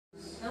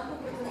não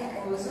porque eu estou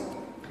nervoso,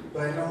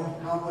 but I know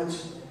how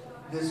much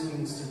this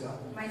means to God.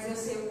 mas eu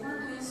sei o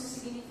quanto isso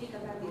significa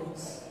para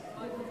Deus.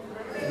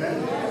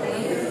 Amen?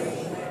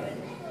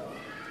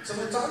 So I'm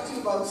going to talk to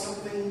you about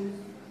something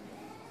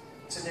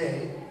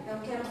today Então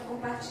eu quero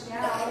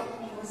compartilhar algo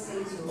com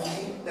vocês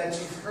hoje. that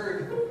you've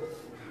heard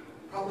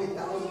probably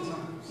 1,000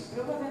 times.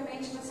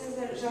 Provavelmente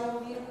vocês já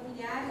ouviram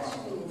milhares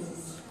de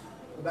vezes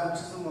The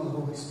baptism of the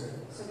Holy Spirit.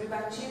 sobre o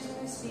batismo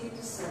no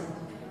Espírito Santo.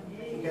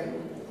 Okay?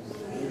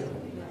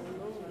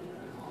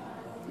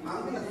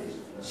 I'm going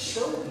to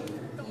show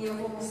you E eu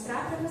vou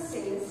mostrar para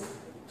vocês,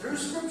 through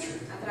Scripture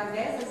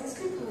através das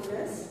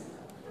Escrituras,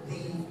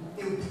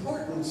 the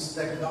importance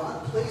that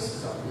God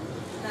places on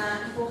it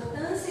na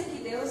importância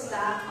que Deus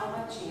dá ao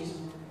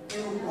batismo.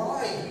 and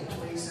why He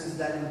places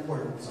that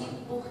importance on E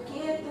it. por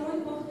que é tão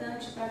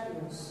importante para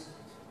Deus.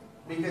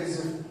 Because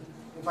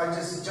if I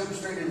just jump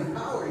straight into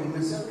power, you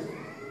miss everything.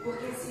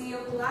 Porque se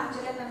eu pular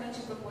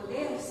diretamente para o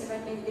poder, você vai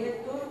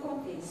perder todo o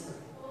contexto.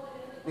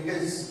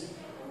 Because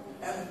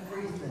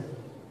everything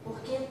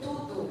Porque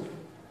tudo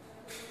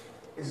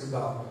is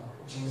about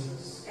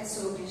Jesus, é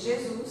sobre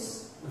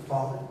Jesus, the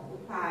Father, o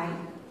Pai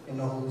and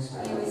the Holy e o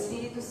Spirit.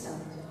 Espírito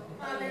Santo.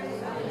 Amém?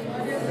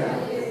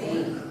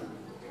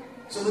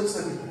 So let's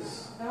look at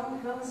this. Então,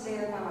 vamos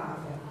ler a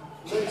palavra.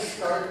 Let's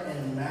start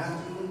in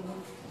Matthew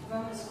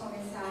Vamos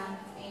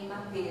começar em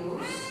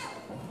Mateus,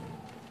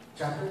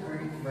 chapter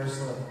 3, verse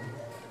 11.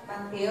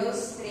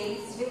 Mateus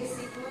 3,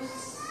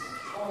 versículos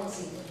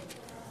 11.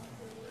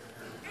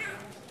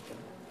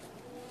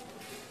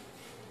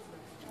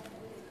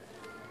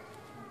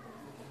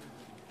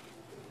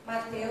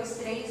 Mateus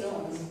 3,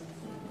 11.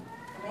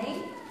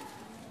 Amém?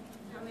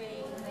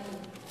 Amém.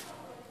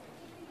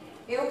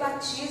 Eu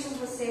batizo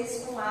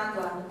vocês com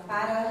água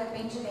para o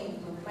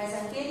arrependimento, mas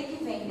aquele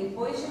que vem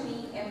depois de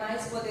mim é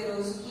mais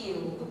poderoso que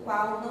eu, do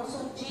qual não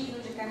sou digno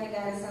de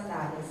carregar as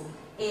sandálias.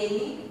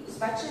 Ele os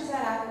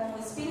batizará com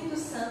o Espírito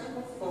Santo e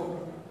com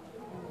fogo.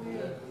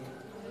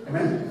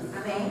 Amen?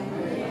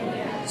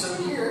 Amém? So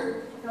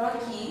here, Então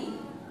aqui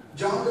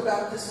John the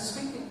Baptist is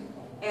speaking.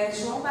 é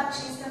João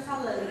Batista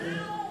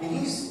falando, And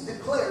he's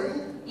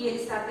declaring e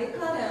ele está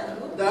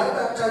declarando that I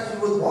baptize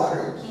you with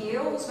water, que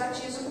eu os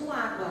batizo com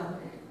água,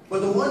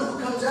 but the one who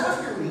comes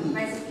after me,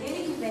 mas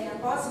aquele que vem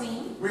após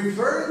mim,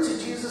 referring to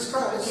Jesus que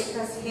ele Christ,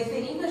 está se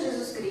referindo a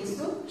Jesus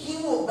Cristo, he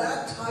will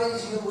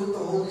baptize you with the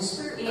Holy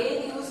Spirit.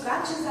 ele os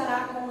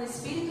batizará com o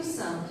Espírito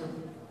Santo.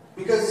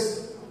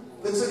 Because,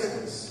 let's look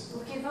at this.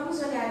 Porque vamos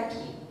olhar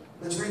aqui,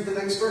 Let's read the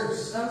next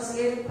verse. vamos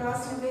ler o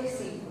próximo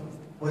versículo.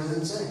 What does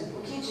it say?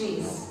 O que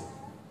diz?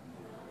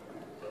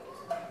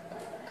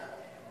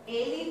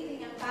 Ele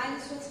tem a palha em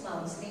suas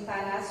mãos,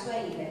 limpará a sua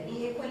ira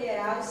e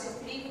recolherá o seu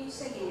trigo no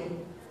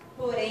cegueiro.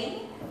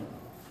 Porém,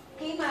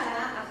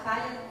 queimará a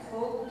palha no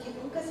fogo que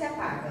nunca se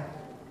apaga.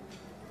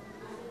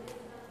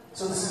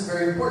 So this is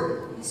very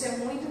important. Isso é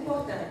muito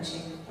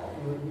importante.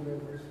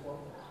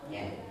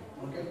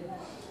 Okay?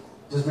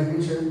 Just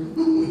making sure.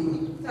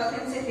 Só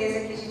tendo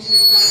certeza que a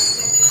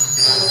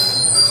gente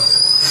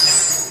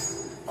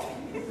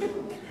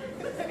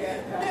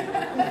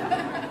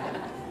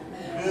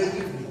Good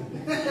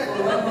evening.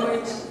 Boa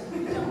noite.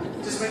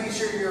 Just making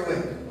sure you're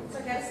awake. Só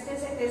quero ter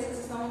certeza que vocês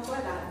estão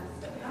acordados.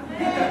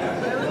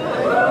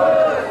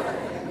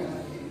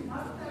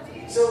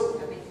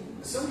 So,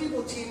 some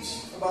people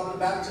teach about the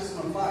baptism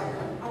of fire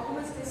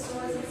Algumas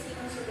pessoas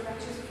ensinam sobre o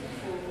batismo com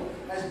fogo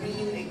as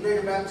being a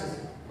greater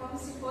baptism. como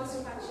se fosse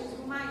um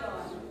batismo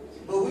maior.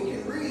 But we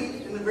can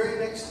read in the very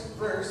next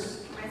verse,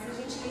 Mas a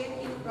gente lê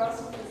aqui no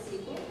próximo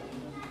versículo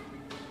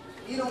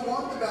you don't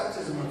want the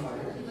baptism of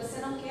fire que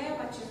você não quer o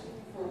batismo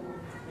com fogo.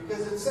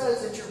 because it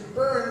says that you're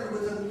burned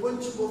with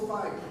unquenchable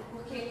fire.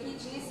 Porque aqui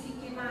diz que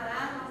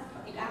queimará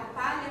a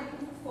palha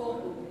com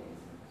fogo,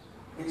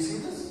 Can you see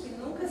this? que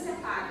nunca se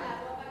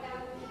apaga.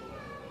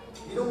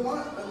 You don't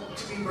want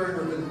to be burned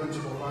with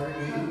unquenchable fire, do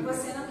you?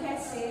 Você não quer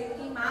ser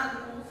queimado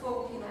com um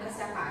fogo que nunca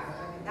se apaga,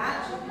 não é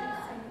verdade?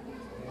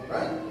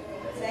 Right?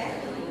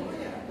 Certo?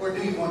 Or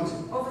do you want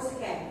to? Ou você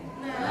quer?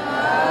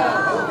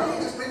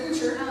 Okay, just making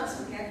sure. Não,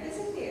 só quero ter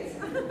certeza.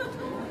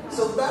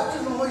 So the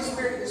baptism of the Holy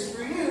Spirit is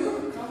for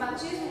you. Então, o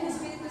batismo do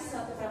Espírito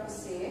Santo para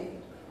você.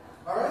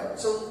 Alright,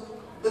 so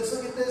let's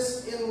look at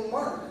this in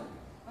Mark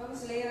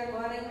Vamos ler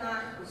agora em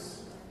Marcos.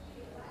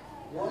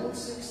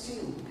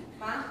 1:16.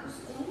 Marcos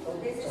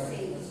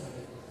 1:16.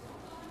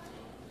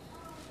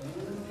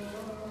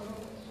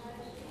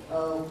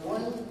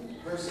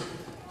 1 verse 8.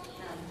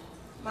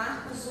 Não.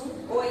 Marcos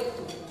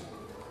 1:8.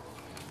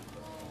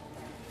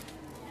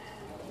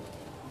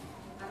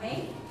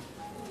 Amém?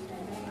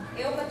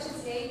 Eu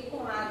batizei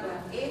com água,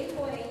 ele,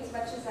 porém, os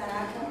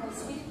batizará com o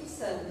Espírito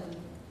Santo.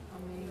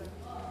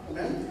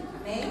 Amen?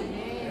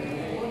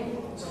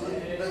 Amém? So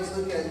let's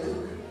look at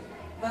Luke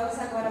Vamos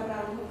agora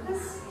para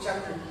Lucas,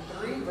 chapter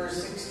 3,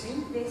 verse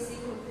 16.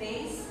 versículo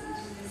 3,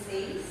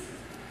 16.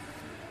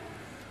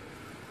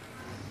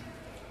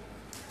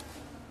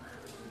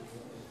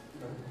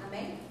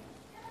 Amém?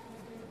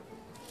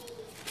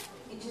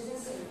 E diz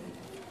assim: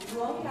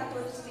 João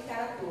tratou de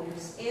explicar a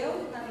todos: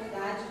 Eu, na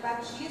verdade,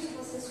 batizo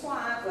vocês com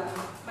água,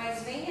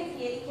 mas vem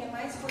aquele que é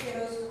mais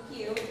poderoso do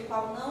que eu, do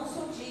qual não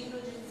sou digno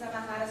de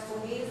desamarrar as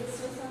correias das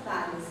suas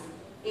sandálias.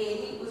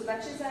 Ele os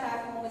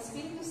batizará com o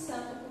Espírito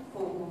Santo com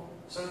fogo.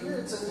 So here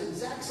it says the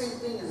exact same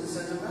thing as it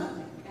says in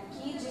Matthew.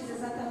 Aqui diz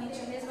exatamente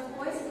a mesma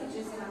coisa que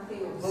diz em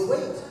Mateus. But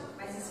wait,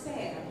 Mas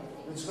espera,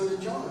 let's go to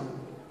John.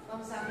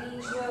 vamos abrir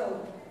em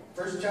João,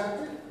 First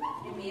chapter,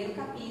 primeiro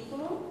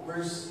capítulo,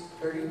 verse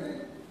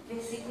 33.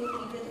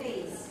 versículo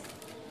 33.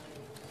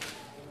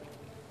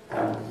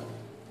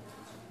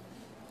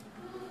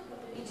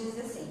 E diz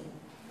assim: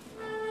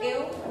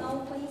 Eu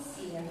não o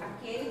conhecia,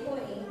 aquele,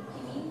 porém,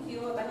 que me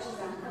enviou a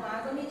batizar com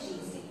água me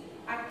disse: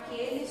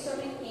 Aquele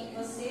sobre quem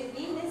você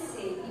vir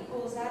descer e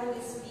pousar o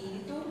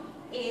Espírito,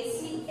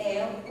 esse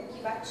é o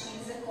que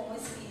batiza com o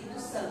Espírito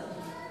Santo.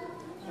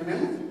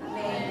 Amen?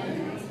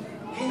 Amém.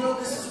 You know,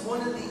 this is one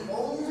of the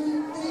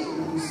only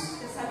things,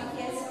 Você sabe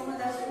que essa é uma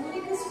das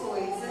únicas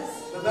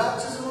coisas, the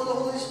baptism of the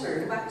Holy o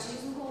Spirit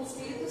batismo com o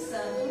Espírito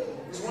Santo,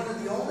 is one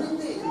of the only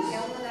things é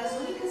uma das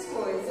únicas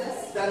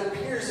coisas that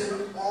appears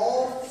in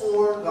all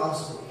four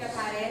Gospels. que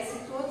aparece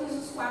em todos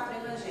os 4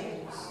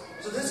 evangelhos.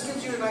 So this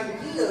gives you an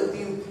idea of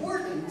the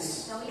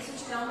importance Então isso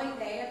te dá uma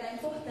ideia da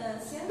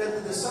importância that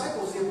the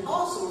disciples, the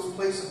apostles,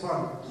 place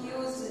upon it. que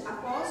os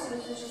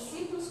apóstolos, os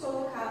discípulos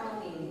colocavam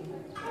nele.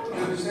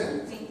 You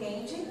understand? Você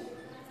entende?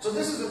 So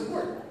this is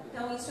important.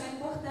 Então isso é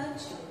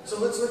importante. So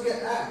let's look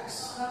at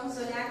Acts Vamos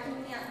olhar aqui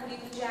no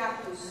livro de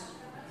Atos.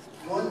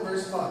 1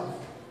 verse 5.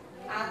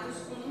 Atos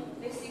 1,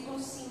 versículo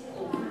 5.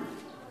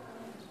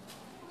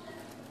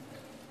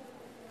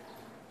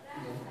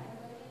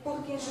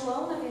 Porque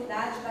João, na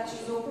verdade,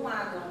 batizou com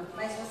água,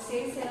 mas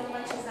vocês serão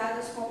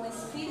batizados com o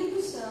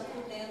Espírito Santo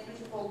dentro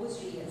de poucos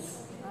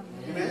dias.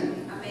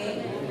 Amen?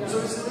 Amém? So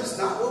is this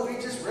not what we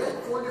just read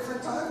 4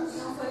 different times?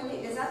 Não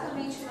foi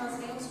exatamente o que nós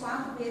lemos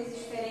 4 vezes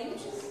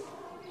diferentes?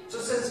 So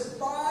it says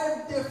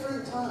 5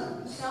 different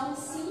times. Então,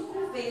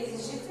 5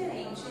 vezes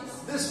diferentes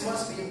This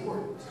must be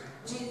important.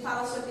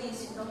 fala sobre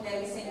isso, então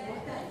deve ser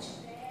importante.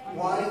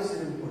 Why is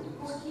it important?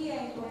 Por que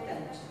é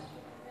importante?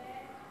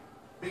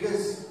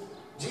 Because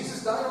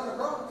Jesus died on the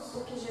cross.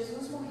 Porque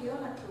Jesus morreu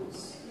na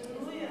cruz.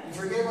 He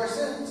forgave our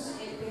sins.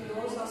 Ele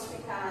perdoou os nossos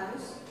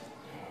pecados,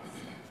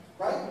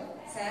 Right?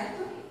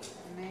 certo?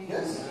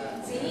 Yes?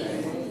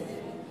 Sim.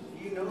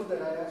 You know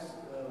that I asked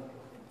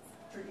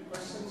tricky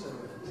questions?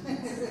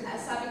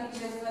 Sabe que de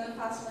vez em quando eu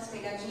faço umas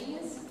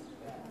pegadinhas?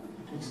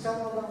 Did you tell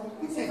them about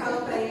me? Você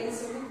falou para ele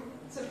sobre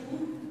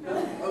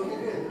No? Okay,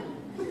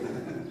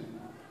 good.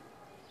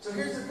 So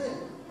here's the thing.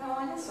 Então,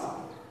 olha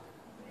só.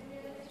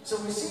 So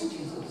we see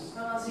Jesus.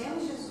 Então, nós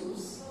vemos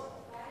Jesus.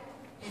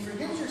 He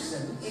forgives your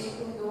sins. Ele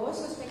perdoou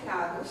seus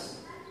pecados.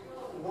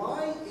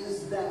 Why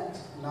is that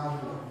not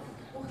enough?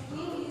 Por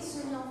que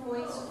isso não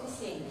foi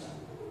suficiente?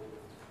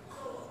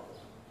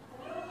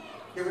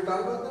 You ever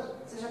thought about that?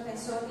 Você já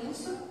pensou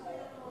nisso?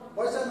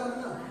 Why is that not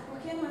enough? Por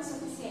que não é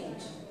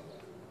suficiente?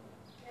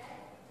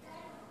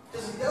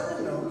 Because the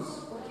devil knows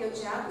Porque o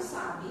diabo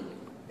sabe.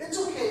 it's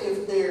okay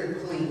if they're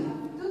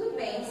clean. Tudo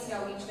bem se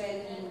alguém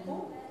estiver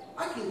limpo.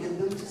 I can get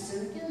them to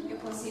sin again. Eu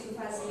consigo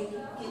fazer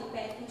que ele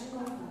peque de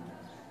novo.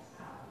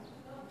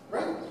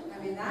 Right? Na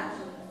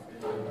verdade,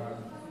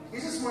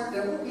 He's a smart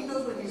devil. He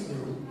knows what he's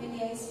doing.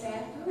 ele é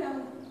esperto, é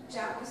um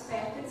diabo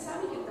esperto, ele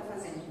sabe o que ele está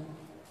fazendo.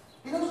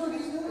 He knows what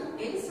he's doing.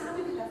 Ele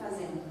sabe o que está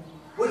fazendo.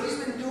 What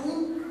he's been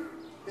doing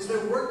has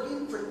been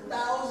working for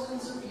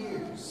thousands of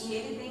years. E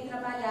ele tem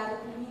trabalhado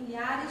por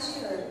milhares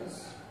de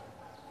anos.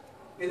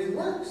 And it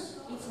works.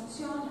 E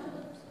funciona.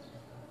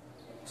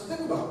 So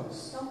think about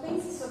this. Então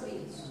pense sobre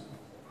isso.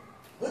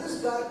 What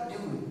is God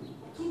doing?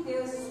 O que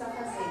Deus está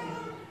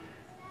fazendo?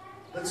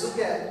 Let's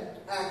look at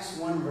Acts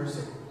 1 verse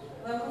 8.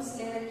 Vamos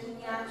ler aqui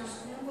em Atos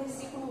 1,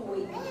 versículo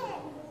 8.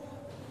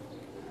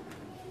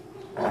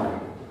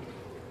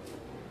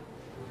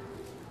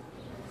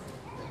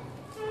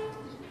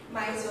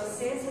 Mas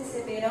vocês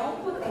receberão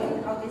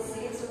poder ao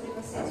descer sobre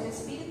vocês o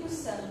Espírito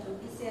Santo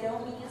e serão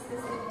minhas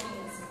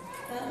testemunhas,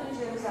 tanto em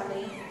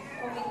Jerusalém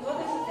como em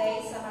toda a Judéia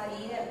e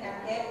Samaria e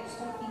até os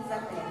confins da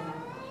terra.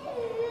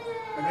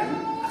 Amen?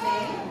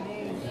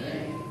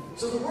 Amém?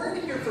 So the word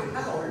here for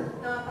power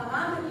Então a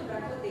palavra aqui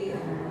para poder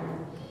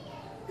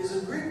is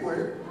a Greek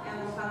word, é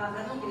uma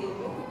palavra no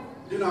grego,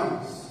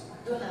 dunamis.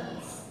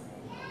 dunamis.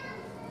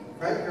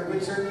 Right?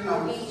 Everybody's heard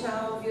Alguém dunamis?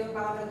 já ouviu a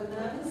palavra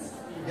dunamis?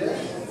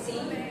 Yes?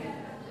 Sim.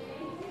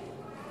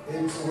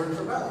 It's the word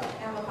for power.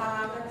 É uma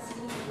palavra que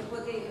significa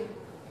poder.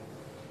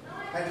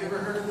 Have you ever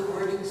heard of the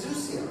word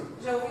exousia?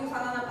 Já ouviu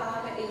falar na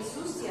palavra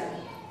exúcia?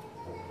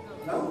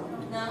 No?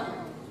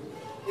 Não.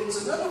 It's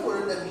another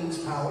word that means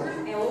power,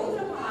 É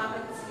outra palavra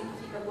que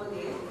significa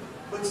poder,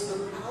 but it's the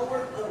power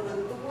of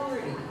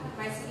authority.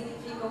 mas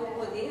significa o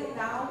poder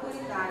da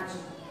autoridade.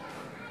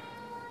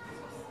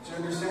 Do you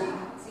understand?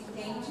 Você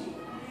entende?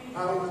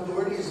 Power of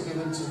authority is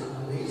given to the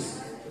police,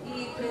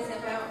 E, por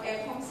exemplo,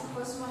 é como se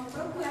fosse uma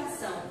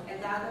procuração. É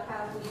dada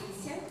para a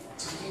polícia,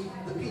 to keep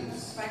the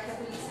peace. para que a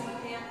polícia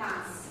mantenha a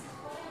paz.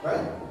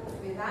 Right?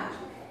 Verdade?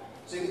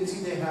 So you can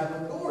see they have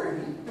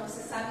authority, Então,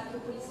 você sabe que o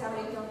policial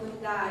ele tem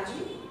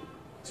autoridade,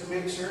 to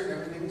make sure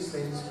everything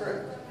stays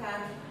correct.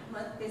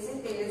 Para ter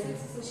certeza de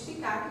se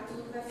certificar que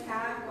tudo vai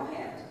ficar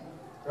correto.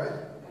 Right?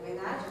 Não é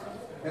verdade?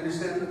 You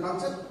understand the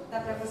concept? Dá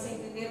para você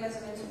entender mais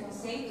ou menos o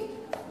conceito?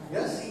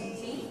 Yes?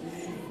 Sim?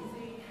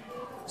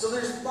 So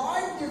there's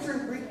 5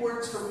 different Greek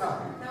words for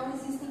power. Então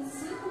existem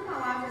 5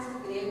 palavras no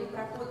grego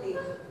para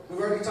poder.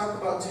 We've already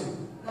talked about 2.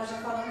 Nós já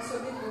falamos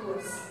sobre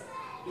 2.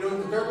 You know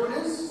what the third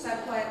one is?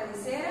 Sabe qual é a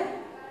terceira?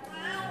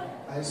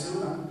 I assume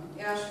not.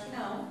 Eu acho que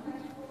não.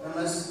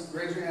 Unless,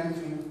 raise your hand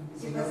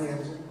if you know the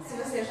answer. Se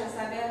você já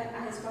sabe a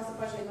resposta,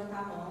 pode levantar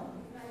a mão.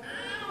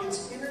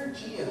 It's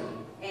energia,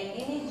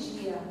 É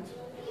energia,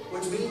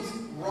 which means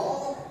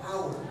raw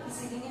power. que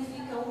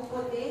significa o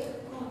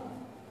poder cru,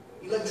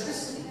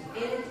 Electricity,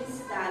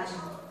 eletricidade.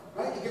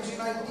 right? It gives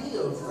you an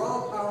idea of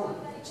raw power.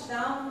 Te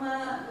dá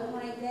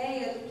uma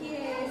ideia do que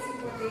é esse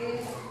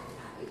poder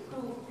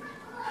cru.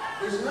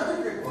 There's another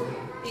Greek word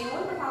Tem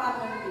outra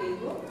palavra no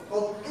grego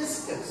called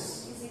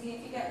iskus, que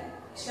significa,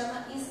 que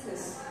chama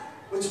iskas,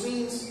 which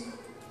means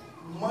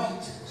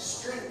might,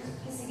 strength,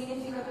 que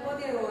significa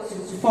poderoso.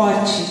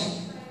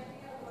 Forte.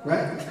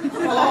 right?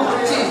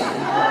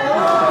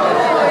 Forte.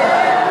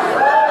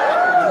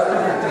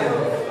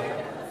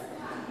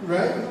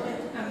 Right?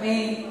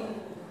 Amém.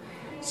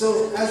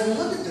 So as we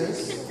look at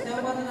this, Então,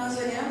 quando nós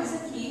olhamos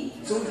aqui,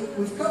 so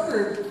we've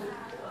covered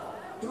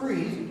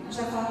 3.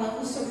 já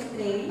falamos sobre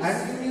 3, I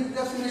haven't given you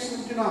the definition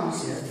of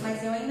dunamis yet.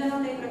 mas eu ainda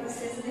não dei para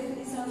vocês a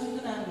definição de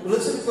But dunamis.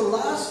 let's look at the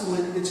last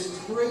one. It's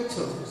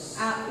kratos.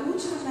 A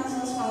última que nós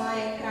vamos falar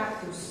é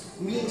Kratos.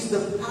 Means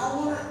the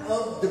power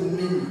of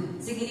dominion.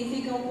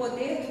 Significa o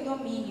poder do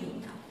domínio.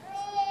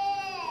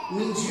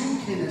 Means you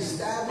can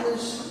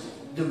establish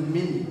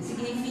dominion.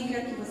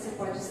 Significa que você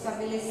pode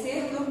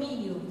estabelecer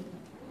domínio.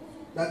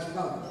 That's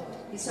power,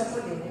 Isso é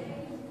poder.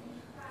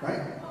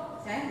 right?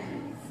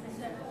 Certo?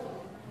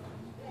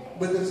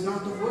 But that's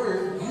not the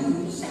word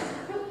used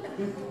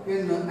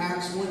in the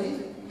Acts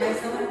 1:8.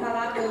 Mas não é a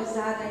palavra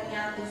usada em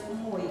Atos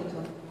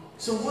 1:8.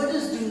 So what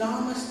does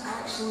dunamis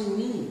actually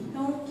mean?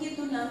 Então, o que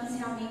dunamis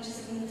realmente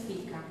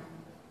significa?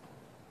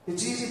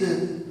 It's easy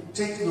to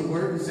take the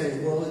word and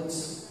say, well,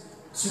 it's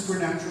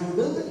supernatural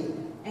ability,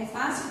 É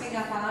fácil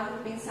pegar a palavra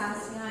e pensar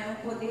assim, é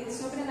um poder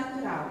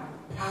sobrenatural.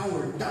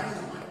 power,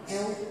 dynamite, É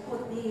o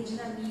poder,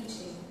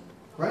 dinamite.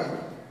 right?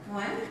 Não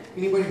é?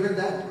 Anybody heard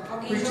that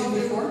Alguém já preaching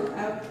ouviu before?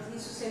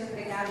 isso sendo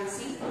pregado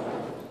assim?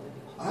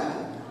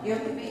 I Eu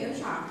também, eu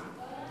já.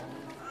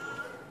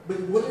 But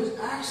what it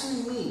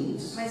actually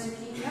means Mas o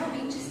que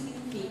realmente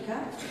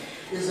significa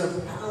is a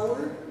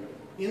power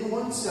in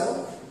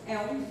oneself é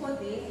um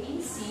poder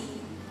em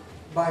si,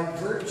 by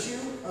virtue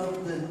of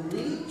the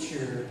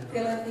nature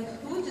pela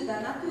virtude da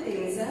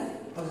natureza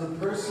of the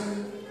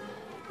person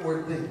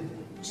or thing.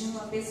 de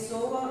uma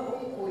pessoa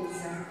ou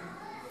coisa.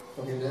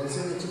 Okay, did I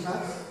say that too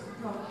fast?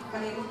 Bom,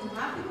 falei muito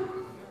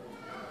rápido?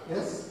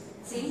 Yes?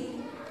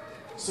 Sim.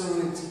 So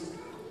it's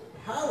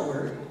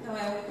power Então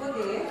é um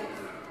poder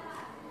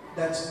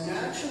that's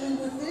naturally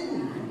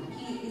within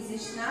you que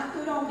existe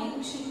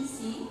naturalmente em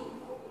si,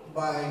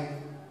 by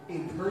a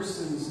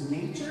person's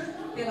nature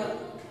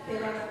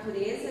pela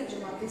natureza de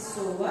uma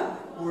pessoa,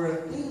 or a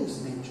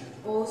thing's nature.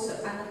 ou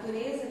a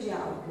natureza de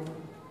algo.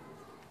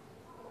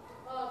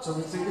 So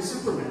let's think of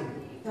Superman,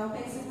 Então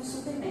pense no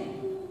Superman,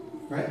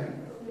 right?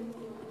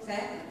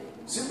 certo?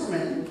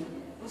 Superman,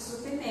 O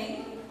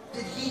Superman,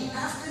 did he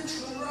have to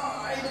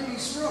try to be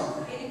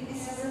strong? ele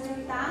precisa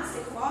tentar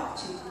ser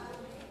forte?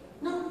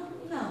 No.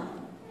 Não.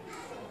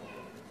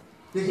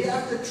 Did he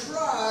have to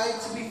try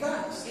to be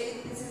fast?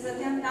 Ele precisa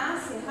tentar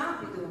ser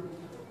rápido?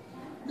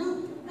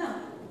 No.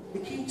 Não.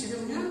 It came to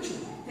him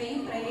naturally.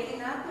 Vem para ele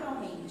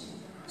naturalmente.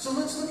 So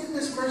let's look at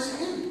this verse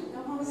again.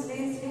 Então vamos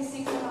ler esse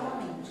versículo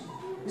novamente.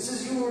 It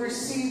says, you will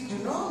receive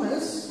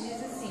dunamis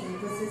Diz assim: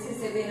 vocês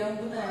receberão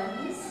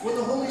dunamis when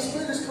the Holy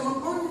Spirit has come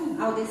upon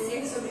you. ao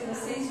descer sobre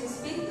vocês o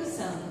Espírito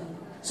Santo.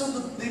 So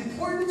the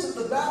importance of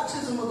the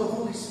baptism of the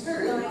Holy Então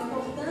Spirit a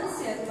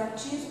importância do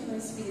batismo no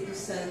Espírito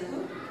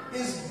Santo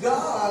is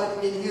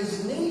God in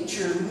His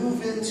nature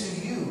move into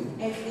you.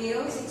 é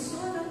Deus em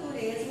sua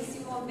natureza se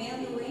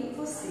movendo em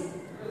você.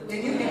 And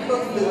you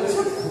become the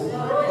temple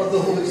of the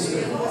Holy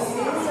Spirit. Você se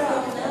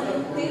tornando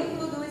um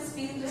templo do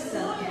Espírito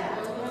Santo.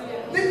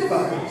 Think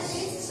about this.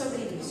 Pense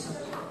sobre isso.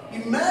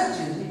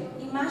 Imagine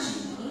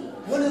Imagine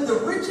one of the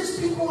richest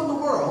people in the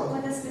world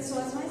uma das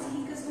pessoas mais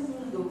ricas do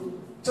mundo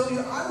telling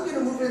you, I'm going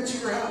to move into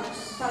your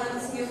house. falando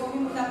assim: eu vou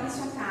me mudar para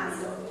sua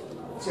casa.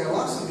 See, I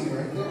lost some of you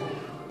right there.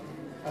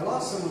 I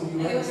lost some of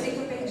you Eu right sei que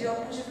eu perdi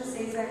alguns de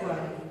vocês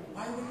agora.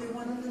 Why would they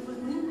want to live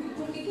with me?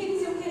 Por que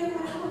eles iam querer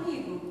morar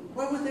comigo?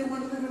 Why would they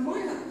want to live in my Por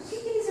house? que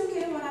eles iam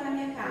querer morar na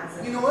minha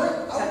casa? You know what?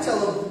 I'll tell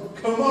them,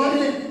 come on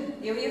in.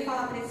 Eu ia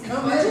falar para eles: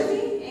 Come pode in.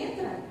 vir,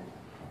 entra.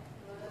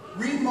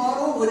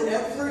 Remodel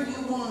whatever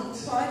you want.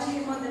 Pode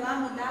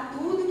remodelar, mudar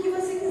tudo que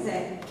você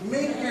quiser.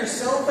 Make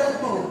yourself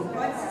at home.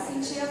 Pode se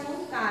sentir à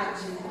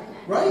vontade.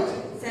 Right?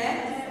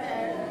 Certo?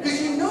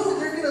 Because you know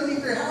they're going to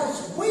leave their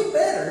house way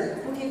better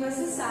Porque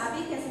você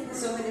sabe que essa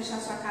pessoa vai deixar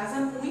sua casa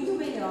muito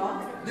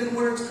melhor than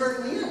where it's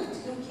currently at.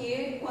 do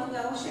que quando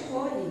ela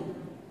chegou ali.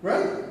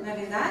 Right? Não é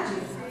verdade?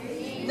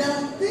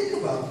 Now think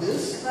about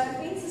this. Agora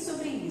pense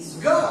sobre isso.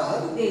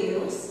 God,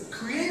 Deus,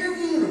 creator of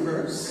the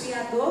universe,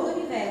 Criador do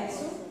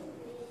universo,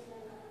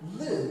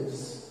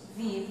 lives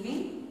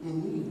vive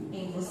in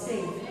em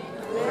você.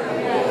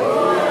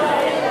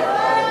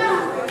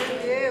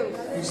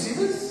 you. You see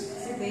this?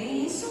 Você vê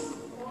isso?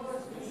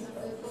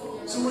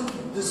 So when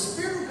the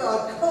Spirit of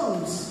God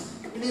comes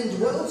and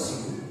indwells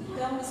you,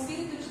 Então o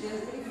Espírito de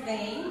Deus ele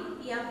vem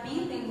e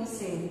habita em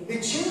você.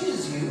 it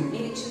changes you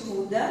Ele te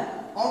muda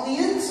on the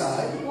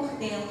inside por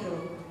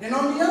dentro and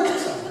on the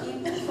outside.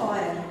 e por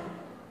fora.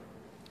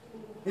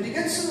 And it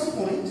gets to the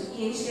point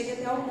E ele chega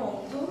até o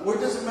ponto where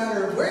it doesn't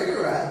matter where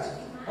you're at,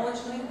 onde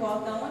não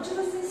importa onde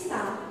você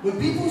está. when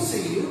people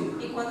see you,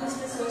 E quando as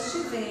pessoas te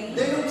veem,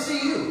 they don't see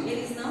you,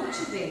 eles não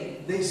te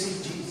veem. they see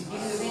Jesus.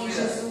 Eles veem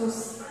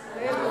Jesus.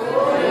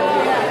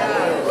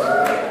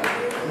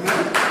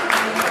 Amen?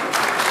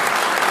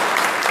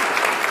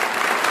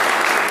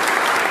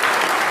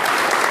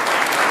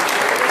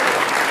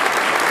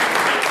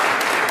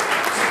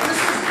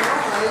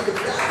 The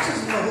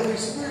baptism of the Holy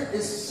Spirit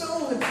is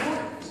so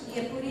important E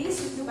é por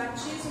isso que o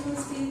batismo no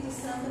Espírito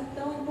Santo é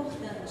tão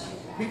importante.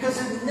 because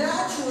it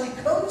naturally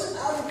comes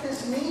out of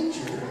His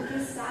nature,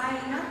 Porque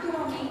sai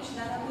naturalmente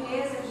da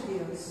natureza de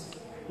Deus.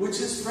 which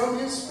is from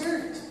His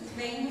Spirit.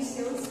 Vem do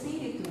seu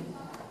Espírito.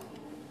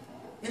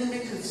 And it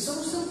makes it so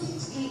simple.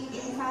 E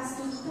ele faz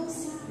tudo tão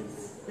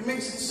simples. It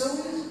makes it so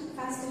easy.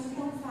 Faz tudo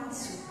tão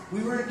fácil.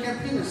 We were in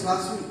Campinas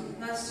last week.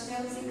 Nós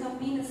estivemos em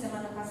Campinas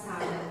semana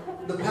passada.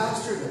 The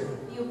pastor there,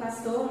 E o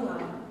pastor lá,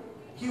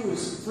 he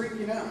was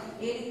freaking out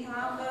ele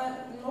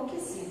estava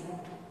enlouquecido.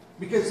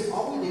 because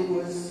all we did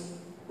was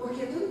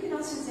Porque tudo que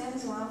nós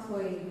fizemos lá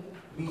foi: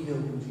 be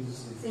healed in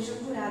Jesus' name. seja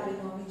curado em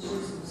nome de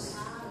Jesus.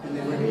 And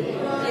they were E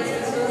as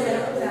pessoas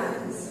eram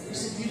curadas. He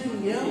said, "You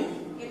didn't yell?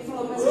 Ele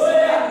falou: mas você não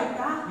vai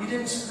gritar? You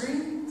didn't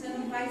scream? Você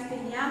não vai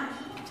espernear?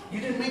 You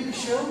didn't make a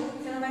show?"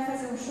 Você não vai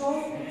fazer um show?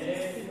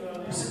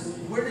 He said,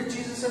 "Where did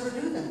Jesus ever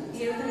do that?"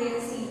 E eu falei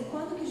assim: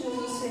 quando que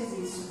Jesus fez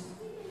isso?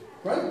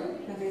 Right?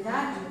 Na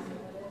verdade,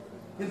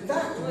 In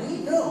fact, we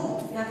know,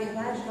 nós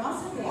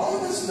all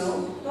of sabemos, us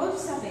know,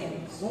 todos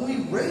sabemos, when we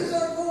raise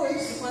our que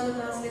voice, quando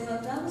nós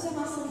levantamos a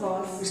nossa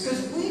voz, it's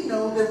because we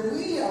know that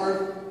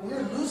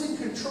we're losing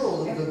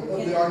control é of the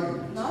porque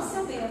argument. nós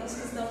sabemos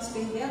que estamos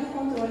perdendo o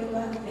controle do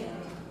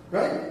argumento.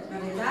 Right? Na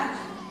verdade,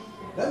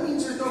 That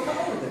means there's no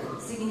power there.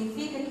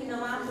 significa que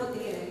não há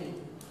poder ali.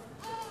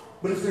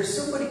 But if there's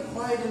somebody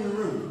quiet in the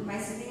room,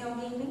 Mas se tem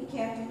alguém bem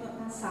quieto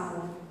na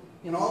sala,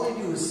 and all they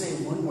do is say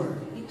one word,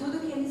 e tudo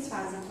que eles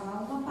fazem é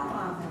falar uma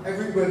palavra,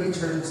 everybody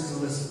turns to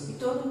listen. e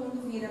todo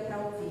mundo vira para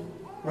ouvir.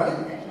 Right?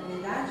 Na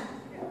verdade,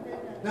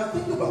 Now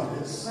think about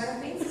this. agora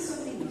pense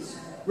sobre isso.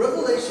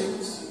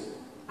 Revelations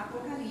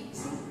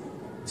Apocalipse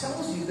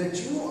tells you that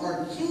you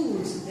are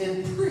kings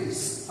and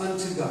priests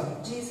unto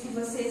God. diz que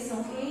vocês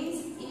são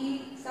reis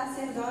e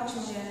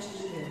sacerdotes diante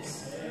de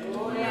Deus.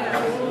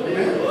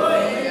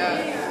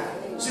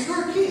 Amen? So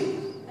you're a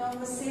king. Então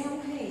você é um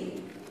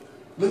rei.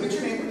 Look at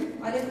your neighbor.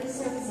 Olha para o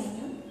seu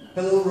vizinho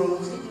Hello,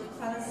 Rose. e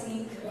fala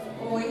assim: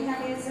 oi,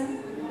 realeza.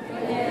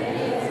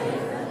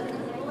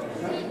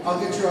 I'll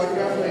get your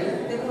autograph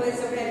later.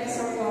 Depois eu pego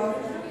seu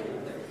autógrafo,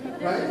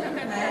 Right?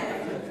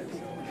 né?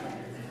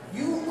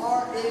 You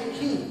are a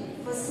king.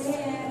 Você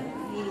é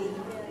rei.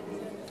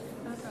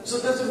 So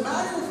it doesn't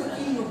matter if a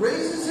king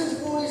raises his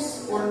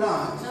voice or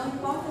not. Não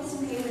importa se o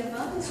rei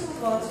levanta sua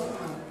voz ou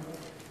não.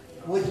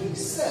 What he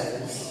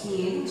says O que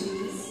ele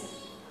diz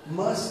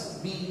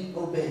must be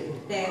obeyed.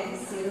 deve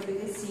ser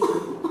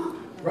obedecido.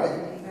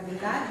 Right? Não é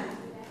verdade?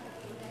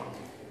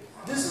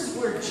 This is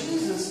where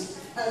Jesus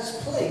has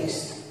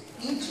placed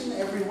each and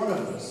every one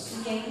of us.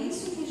 E é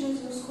isso que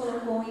Jesus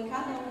colocou em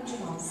cada um de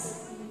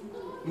nós.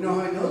 You know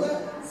how I know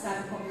that?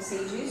 Sabe como eu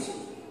sei disso?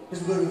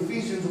 Because we go to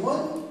Ephesians 1.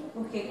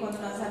 Porque quando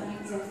nós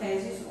abrimos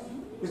Efésios 1,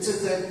 It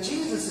says that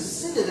Jesus is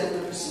seated at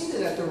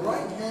the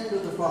right hand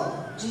of the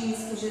Father diz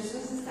que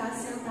Jesus está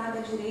sentado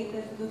à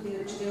direita de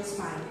Deus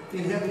Pai,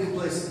 in heavenly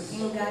places. em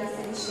lugares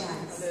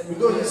celestiais. We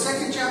go to the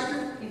second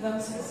chapter. E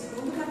vamos para o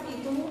segundo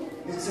capítulo,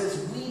 It says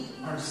we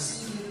are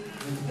seated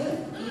with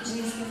Him. e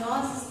diz que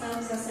nós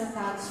estamos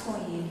assentados com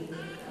Ele.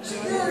 So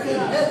you're in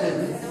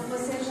heaven, Então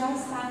você já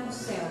está no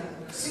céu,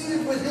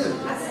 seated with Him.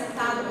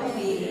 assentado com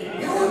Ele.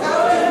 You don't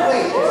have to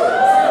wait Você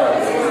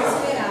não precisa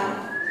esperar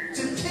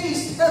to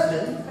taste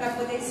heaven para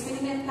poder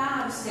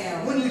experimentar o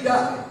céu when you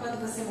die. quando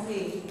você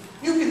morrer.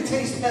 You can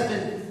taste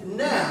heaven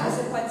now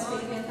Você pode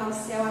experimentar o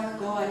céu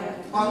agora,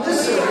 on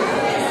this earth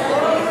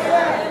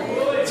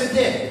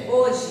today.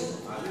 hoje.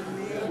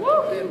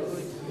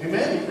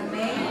 Amen?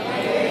 Amém?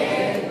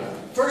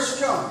 1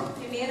 John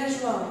 1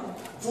 João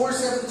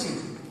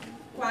 4:17.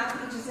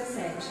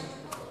 4,17.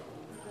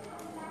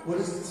 What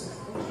does it say?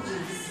 O que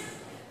diz?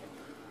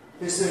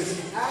 It says,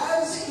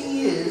 as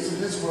He is in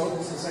this world,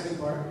 this is the second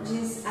part.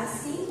 Diz,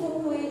 assim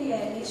como Ele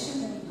é neste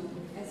mundo.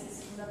 Essa é a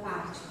segunda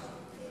parte.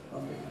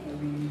 Okay,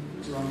 maybe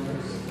it's wrong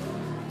verse.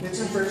 It's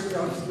in 1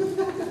 John.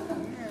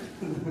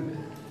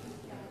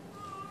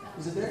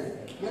 Is it there?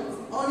 Yeah.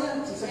 Oh yeah,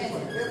 it's the second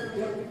part. Yep,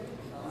 yep.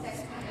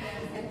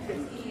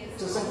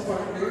 So second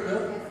part, there you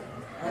go.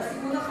 A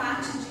segunda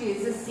parte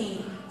diz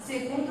assim: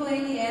 segundo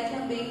ele é,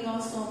 também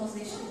nós somos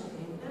neste mundo.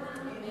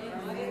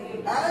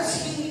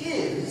 As he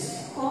is,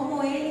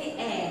 Como ele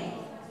é,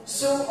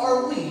 so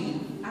are we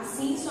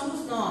assim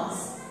somos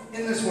nós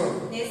in this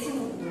world. nesse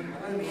mundo.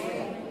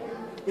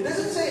 It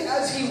doesn't say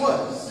as he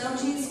was Não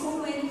diz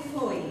como ele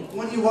foi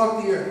when he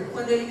walked the earth.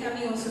 quando ele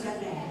caminhou sobre a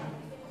terra.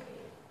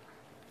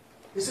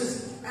 It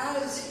says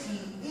as he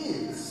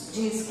is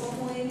Diz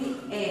como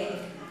ele é,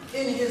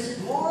 in his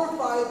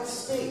glorified em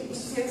state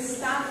seu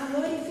estado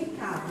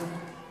glorificado,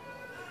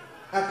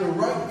 at the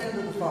right hand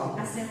of the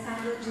Father.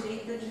 assentado à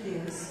direita de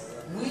Deus.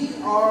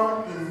 We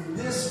are in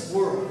this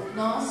world.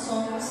 Nós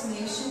somos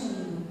neste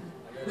mundo.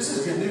 This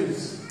is good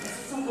news.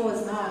 Essas são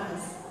boas novas.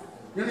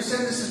 You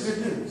understand this is good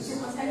news? Você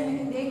consegue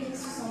entender que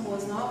isso são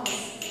boas novas?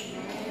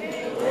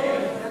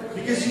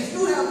 Because if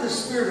you have the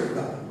Spirit of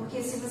God,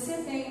 Porque se você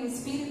tem o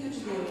Espírito de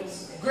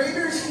Deus,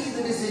 greater is he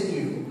that is in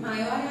you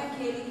maior é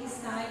aquele que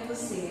está em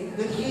você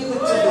than he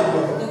that's in the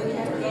world. do que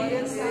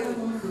aquele que está no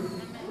mundo.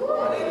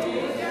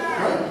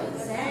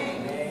 Right?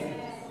 Certo?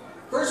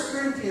 1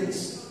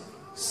 Corinthians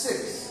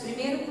 6,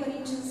 1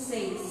 Coríntios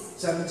 6,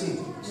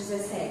 17.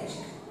 17.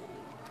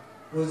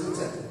 What does it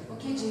say? O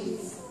que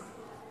diz?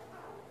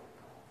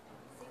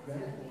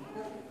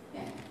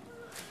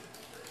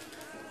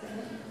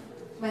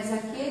 Mas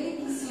aquele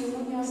que se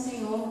une ao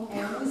Senhor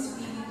é um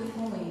espírito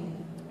com ele.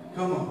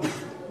 Come on.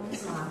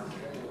 Vamos lá.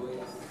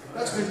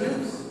 That's good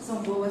news. São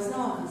boas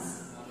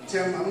novas. See,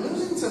 I'm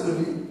losing some of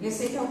you Eu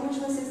sei que alguns de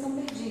vocês estão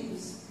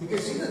perdidos.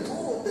 because you've been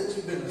told that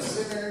you've been a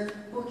sinner,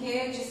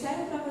 Porque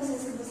disseram para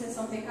vocês que vocês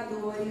são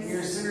pecadores. and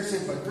you're a sinner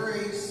saved by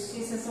grace.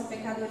 Que vocês são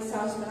pecadores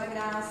salvos pela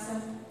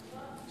graça.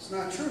 It's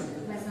not true.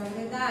 Mas não é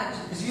verdade.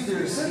 Because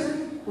either a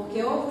sinner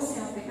Porque ou você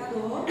é um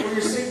pecador, or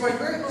you're saved by ou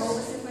grace.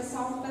 você foi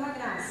salvo pela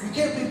graça. You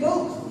can't be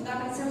both Não dá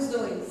para ser os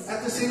dois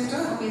at the same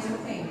time, ao mesmo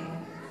tempo.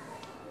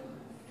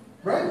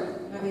 right?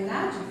 Não é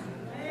verdade?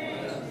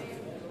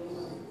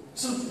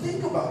 So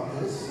think about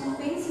this. Então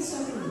pense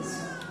sobre isso.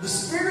 The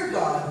Spirit of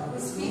God O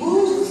Espírito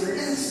moves de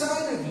Deus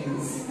inside of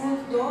you. se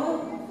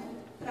mudou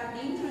para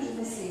dentro de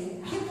você.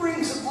 He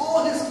brings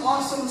all his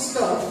awesome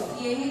stuff,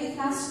 E ele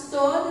traz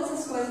todas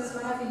as coisas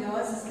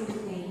maravilhosas que ele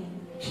tem.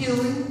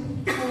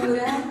 healing,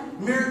 Cura,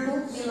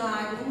 miracles,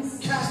 milagres,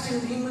 casting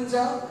demons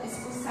out,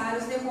 expulsar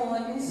os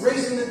demônios,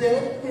 raising the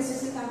dead.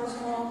 ressuscitar os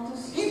mortos.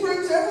 He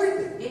brings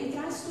everything Ele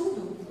traz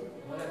tudo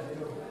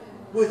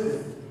with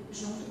him.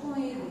 junto com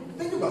ele.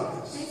 Think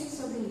about this. Pense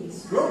sobre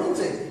isso. Romans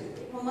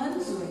 8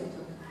 Romanos 8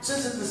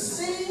 says that the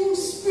same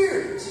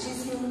Spirit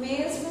diz que o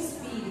mesmo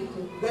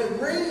Espírito that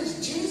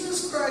raised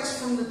Jesus Christ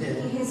from the que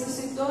dead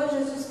ressuscitou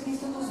Jesus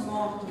Cristo dos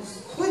mortos,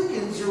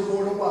 quickens your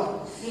mortal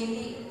bodies.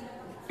 ele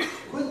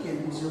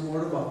Quickens your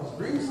mortal bodies.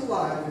 Brings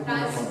alive your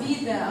traz mortal bodies.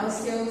 vida aos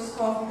seus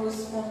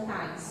corpos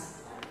mortais.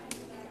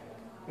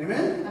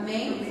 Amen?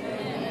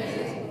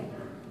 Amém?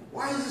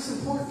 Why is this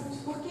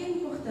important? Por que é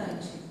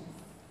importante?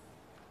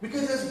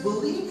 Because as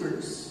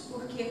believers,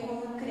 Porque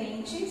como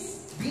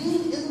crentes,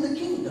 being in the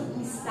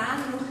kingdom,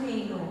 estar no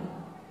reino,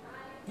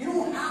 you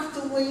don't have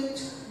to wait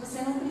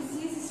você não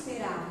precisa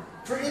esperar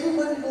for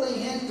anyone to lay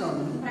hands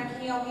on you. para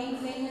que alguém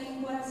venha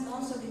impor as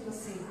mãos sobre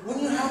você.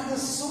 When you have the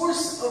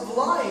source of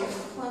life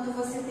Quando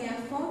você tem a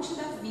fonte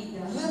da vida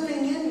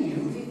living in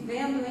you,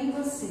 vivendo em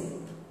você,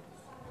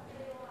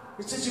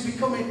 it says you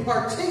become a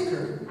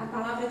partaker a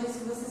palavra diz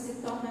que você se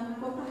torna um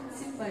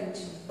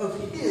co-participante of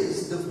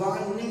His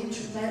divine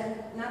nature.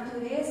 da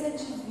natureza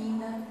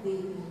divina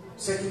dele.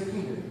 2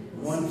 Peter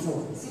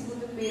 1:4.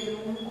 Segundo Pedro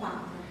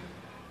 1:4.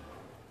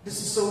 This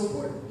is so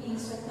important. E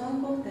isso é tão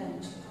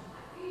importante.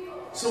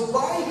 So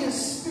by His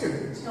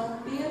Spirit, Então,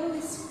 pelo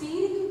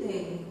Espírito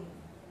dele,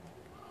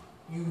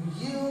 you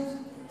yield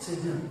to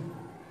Him.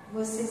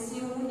 você se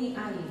une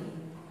a ele.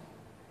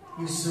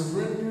 You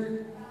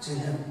surrender to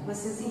Him.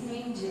 Você se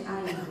rende a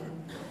ele.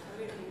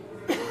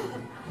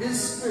 His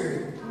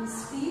Spirit O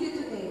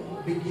Espírito dele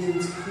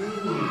begins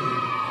cleaning you,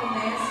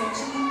 começa a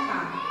te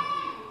limpar,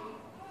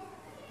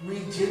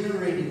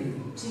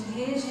 regenerating you, te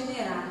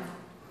regenerar,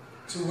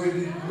 to where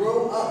you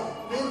grow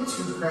up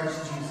into Christ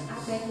Jesus.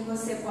 até que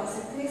você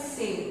possa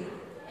crescer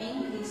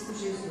em Cristo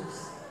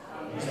Jesus.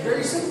 It's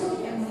very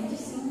simple. É muito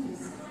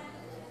simples.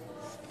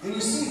 And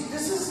you see,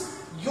 this is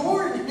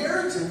your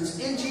inheritance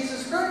in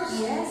Jesus Christ.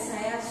 E essa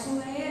é a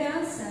sua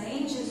herança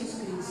em Jesus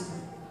Cristo.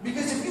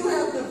 Because if you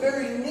have the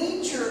very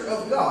nature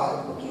of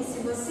God, Porque se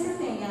você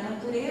tem a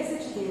natureza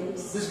de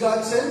Deus, does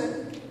God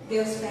sin?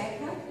 Deus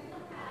peca,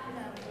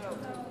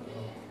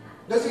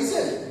 Does He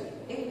sin?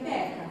 ele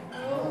peca.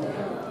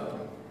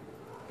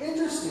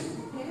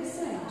 Interesting.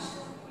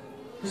 Interessante.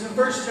 Because in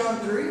 1 John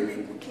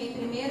 3, Porque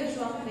em 1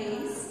 João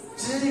 3,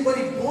 is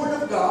anybody born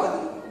of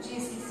God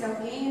diz que se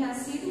alguém é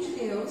nascido de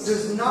Deus,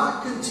 does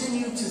not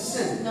continue to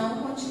sin.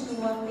 não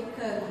continua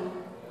pecando.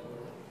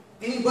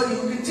 Anybody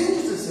who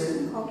continues to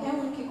sin Qualquer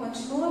um que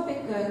continua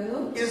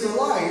pecando is a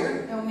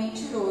liar, é um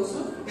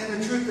mentiroso and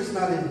the truth is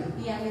not in him.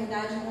 e a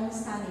verdade não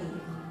está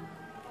nele.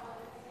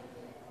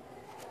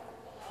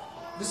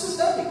 This is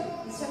heavy.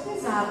 Isso é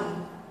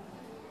pesado.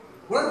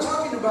 When I'm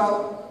talking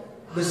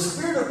about the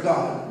Spirit of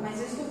God, Mas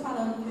eu estou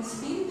falando do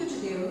Espírito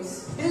de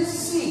Deus, His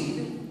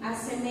seed a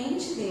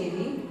semente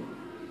dele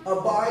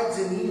abides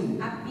in you.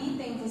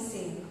 habita em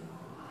você.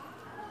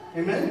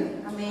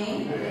 Amen?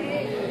 Amém?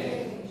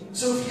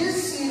 So if His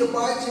seed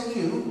abides in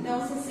you,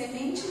 Então, se a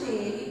semente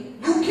dele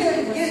you habita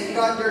em can't get você,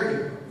 God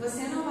dirty.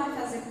 você não vai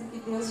fazer com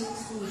que Deus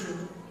fique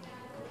sujo.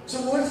 So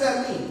what does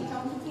that mean?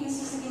 Então, o que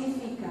isso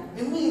significa?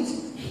 It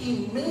means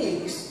He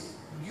makes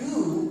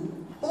you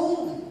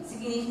holy.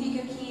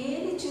 Significa que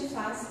ele te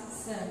faz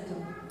santo.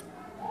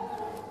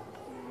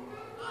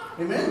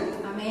 Amen?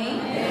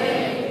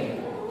 Amém?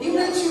 He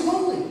makes you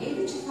holy.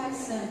 Ele te faz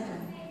santo.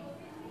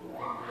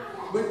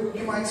 But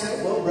you might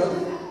say, well, brother,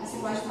 Você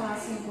pode falar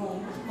assim,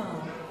 bom,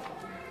 irmão,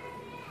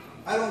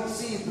 I don't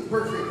see the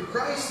perfect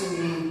Christ in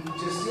me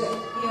just yet.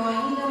 eu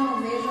ainda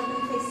não vejo a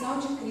perfeição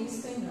de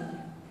Cristo em mim.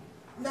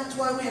 And that's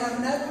why we have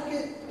an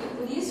advocate E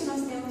por isso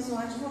nós temos um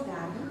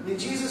advogado, in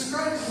Jesus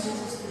Christ.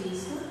 Jesus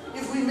Cristo,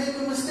 If we make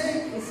a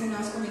mistake, e se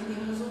nós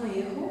cometemos um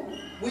erro,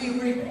 we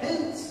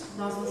repent,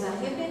 nós nos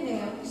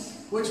arrependemos,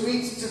 which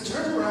means to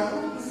turn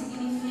around que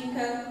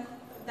significa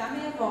dar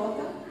meia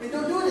volta and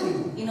don't do it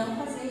anymore. e não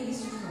fazer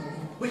isso de novo.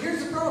 But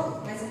here's the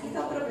problem. Mas aqui está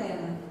o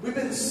problema. We've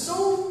been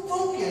so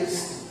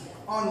focused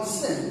on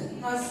sin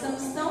Nós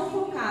estamos tão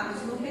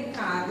focados no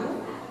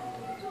pecado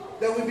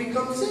that we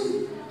become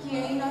sin. que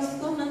aí nós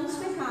tornamos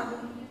pecado.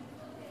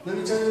 Let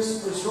me tell you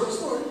a short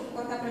story.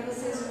 Vou contar para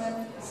vocês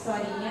uma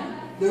historinha.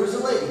 There was a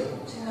lady.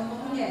 Tinha uma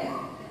mulher.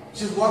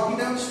 She was walking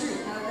down the street.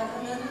 Ela estava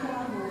andando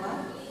pela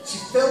rua She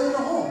fell in a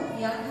hole.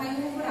 e ela caiu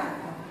no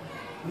buraco.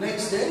 The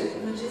next day,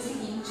 No dia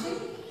seguinte,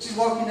 she's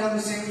walking down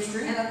the same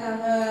street. ela estava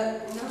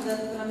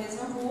andando pela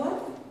mesma rua,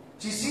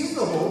 She sees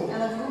the hole.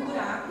 ela viu um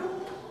buraco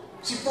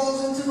She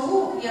falls into the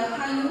hole. e ela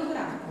caiu no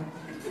buraco.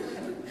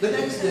 The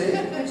next day,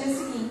 No dia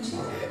seguinte,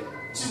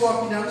 she's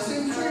walking down the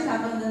same ela street.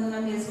 estava andando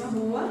na mesma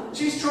rua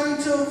She's trying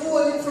to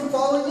avoid from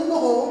falling in the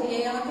hole, e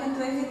aí ela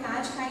tentou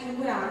evitar de cair no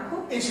buraco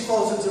and she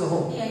falls into the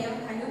hole. e aí ela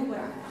caiu no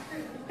buraco.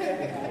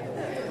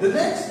 The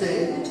next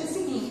day, No dia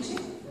seguinte,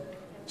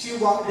 she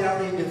walked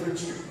down a different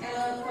street.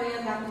 ela foi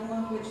andar por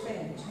uma rua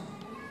diferente.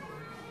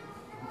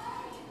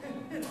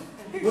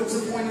 What's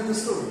the point of the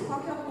story? Qual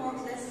que é o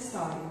ponto dessa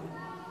história?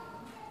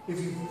 If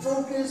you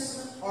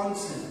focus on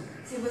sin,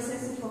 Se você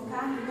se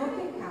focar no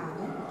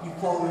pecado, you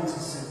fall into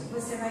sin.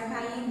 você vai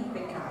cair no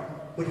pecado.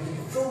 But if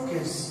you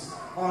focus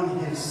on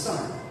His Son,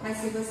 Mas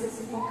se você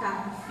se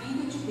focar no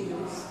Filho de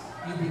Deus,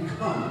 you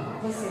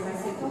become você vai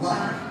se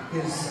tornar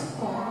like His Son.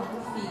 como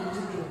o Filho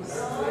de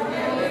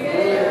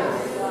Deus.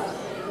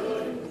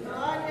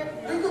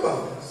 Think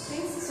about this.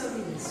 Pense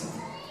sobre isso.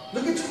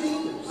 Look at your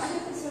neighbors. Olha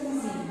para o seu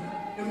vizinho.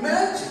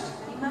 Imagine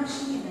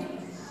Imagina,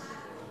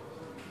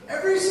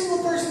 every single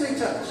person they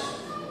touch,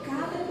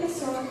 cada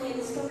pessoa que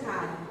eles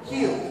tocaram,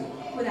 healed,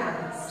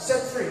 curadas,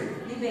 set free,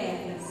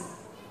 libertas,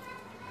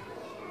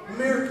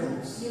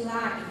 miracles,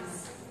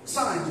 milagres,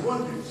 signs,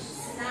 wonders.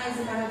 sinais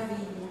e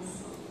maravilhas.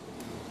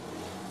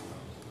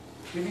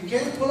 If you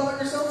can't pull out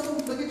your cell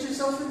phone, look at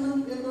yourself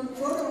in the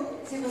photo.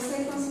 Se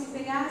você conseguir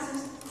pegar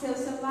seu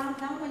celular,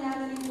 dá uma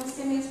olhada ali em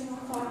você mesmo na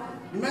foto.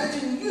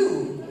 Imagine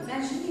you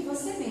Imagine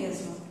você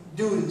mesmo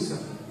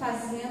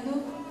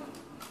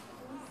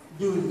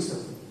doing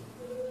something,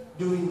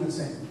 doing the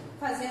same,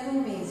 fazendo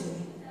o mesmo,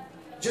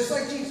 just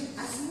like Jesus.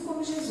 assim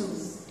como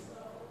Jesus.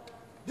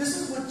 This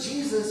is what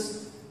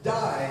Jesus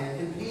died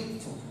and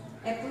paid for.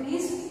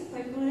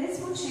 Foi por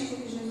esse motivo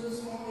que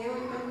Jesus morreu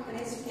e pelo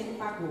preço que ele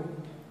pagou.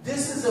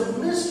 This is a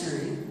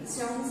mystery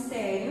Isso é um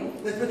mistério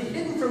that's been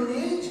hidden from the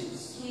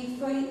ages. que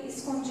foi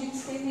escondido,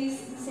 esteve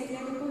em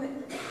segredo por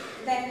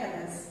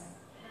décadas.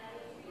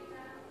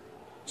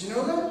 Do you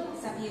know that?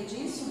 Sabia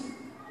disso?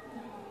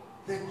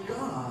 That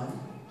God,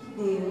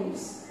 Que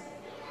Deus,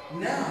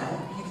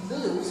 now, He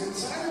lives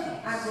inside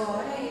of us.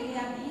 agora, Ele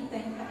habita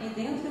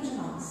dentro de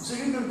nós. So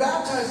you've been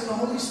baptized in the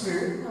Holy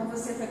Spirit. Então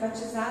você foi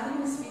batizado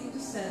no Espírito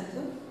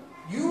Santo.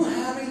 You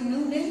have a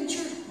new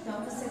nature.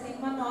 Então você tem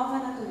uma nova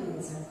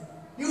natureza.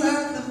 You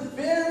have the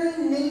very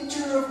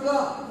nature of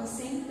God.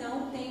 Você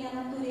então tem a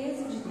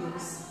natureza de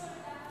Deus.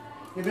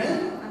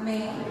 Amen?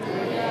 Amém?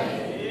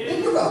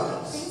 Think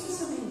about this. Pense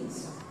sobre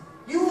isso.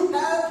 You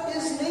have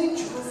His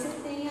nature. Você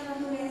tem a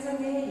natureza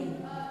dele.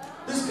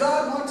 Does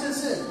God want to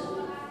sin?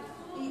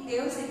 E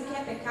Deus, Ele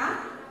quer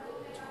pecar?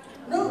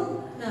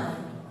 No. Não.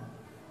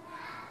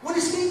 What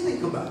does He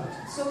think about?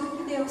 Sobre o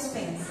que Deus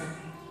pensa.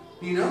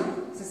 Do you know?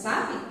 Você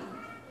sabe?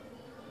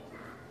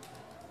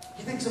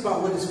 He thinks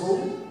about what is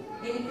holy,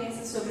 Ele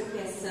pensa sobre o que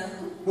é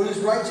santo, what is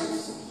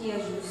righteous, o que é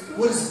justo,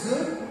 what is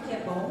good, o que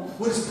é bom,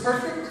 what is o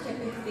perfect, que é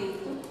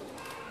perfeito.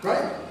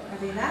 right? Não é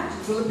verdade?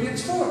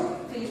 Philippians 4.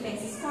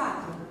 Filipenses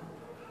 4.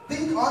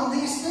 Think on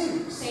these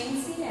things.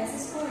 Pense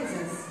nessas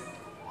coisas.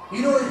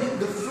 You know what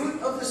the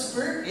fruit of the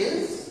Spirit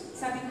is?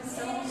 Sabe o que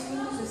são os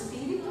frutos do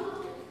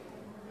Espírito?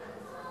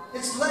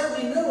 It's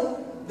letting me know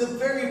the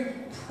very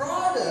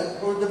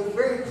product or the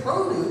very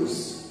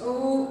produce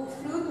O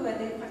fruto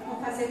é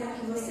fazer com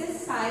que você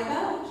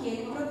saiba o que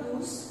ele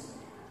produz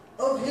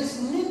of His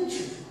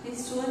nature. em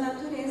sua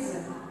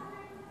natureza.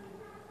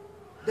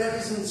 that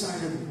is inside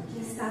of you.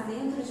 que está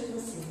dentro de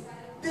você.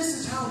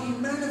 This is how He É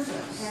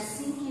manifests.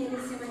 assim que ele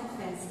se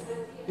manifesta.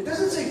 It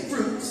doesn't say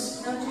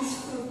fruits, Não diz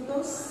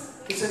frutos,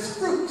 it says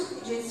fruit,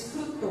 diz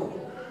fruto.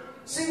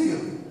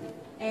 singular.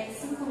 É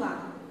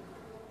singular.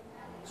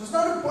 So it's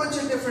not a bunch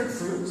of different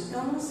fruits,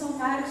 Então não são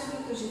vários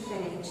frutos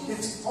diferentes.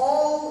 it's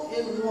all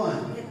in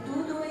one. É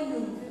tudo em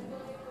um.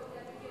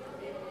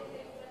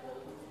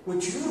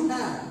 Which you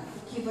have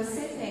O que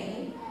você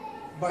tem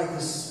by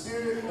the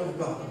Spirit of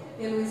God.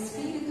 pelo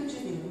Espírito de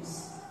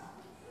Deus.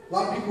 A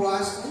lot of people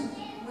ask me,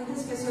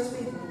 Muitas pessoas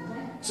perguntam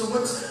so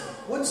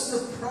what's the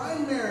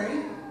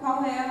primary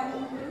qual é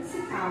o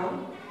principal,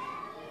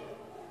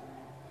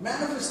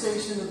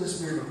 manifestation of the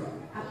Spirit of God?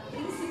 a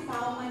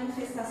principal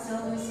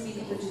manifestação do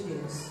Espírito de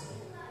Deus.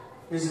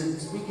 Is it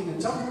speaking in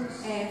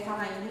tongues? É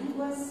falar em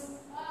línguas,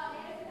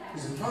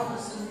 Is it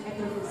prophecy? é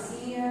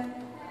profecia.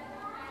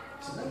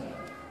 Is it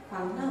that?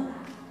 Falo não,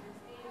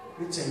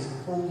 It's a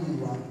holy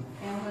life.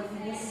 é uma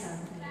vida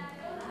santa.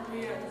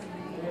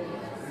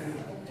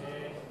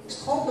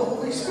 It's called the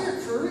Holy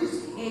Spirit for a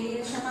reason, Ele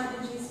é chamado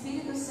de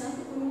Espírito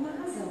Santo por uma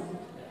razão.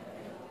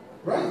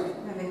 right?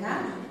 Não é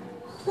verdade?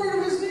 It's part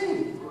of His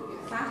name.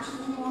 Parte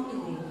do nome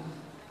dele.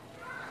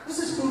 This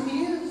is who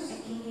He is. É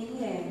quem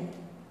ele é.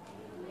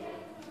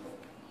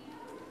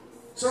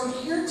 So I'm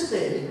here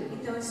today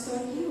Então eu estou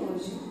aqui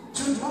hoje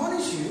to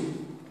admonish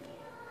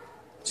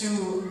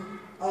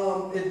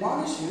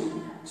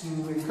you, to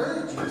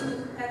encourage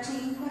you. para te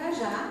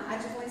encorajar,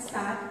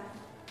 admoestar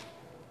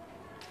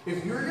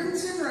If you're in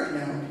sin right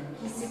now,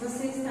 que se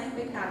você está em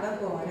pecado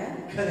agora,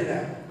 cut it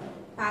out.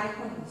 pare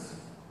com isso.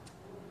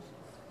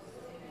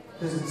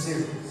 Because it's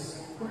serious.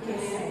 Porque é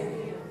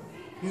sério.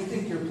 You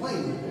think you're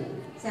playing with it,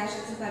 Você acha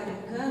que você está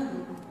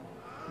brincando?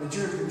 that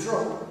you're in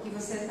control. Que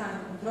você está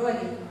no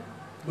controle?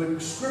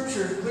 But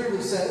Scripture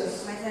clearly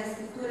says, Mas a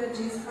Escritura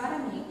diz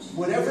claramente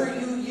whatever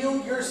you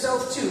yield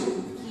yourself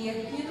to, que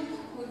aquilo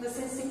que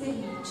você se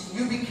permite,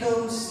 you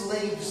become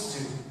slaves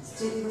to.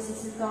 você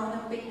se torna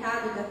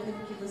pecado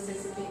daquilo que você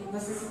se permite.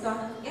 Você se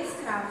torna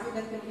escravo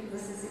daquilo que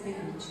você se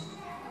permite.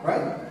 Right?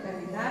 Não é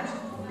verdade?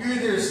 You're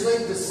either a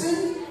slave to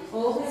sin,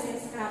 Ou você é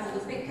escravo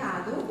do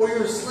pecado, or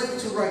you're a slave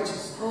to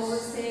righteousness. ou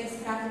você é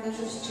escravo da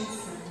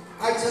justiça.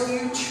 I tell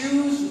you,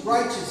 choose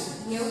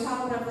righteousness. E eu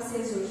falo para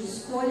vocês hoje,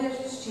 escolha a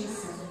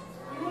justiça.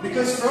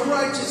 Because from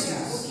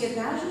righteousness Porque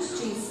da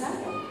justiça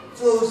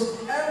flows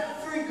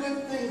every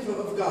good thing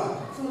of God.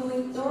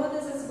 fluem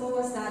todas as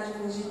boas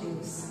dádivas de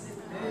Deus.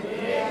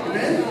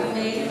 Amen?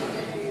 Amém?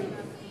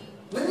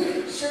 Let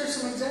me share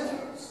some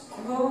examples.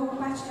 Eu vou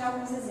compartilhar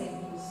alguns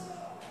exemplos.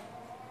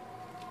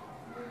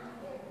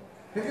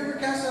 Have you ever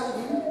cast out a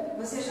demon?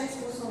 Você já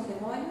expulsou um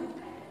demônio?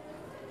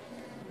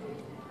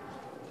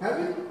 Have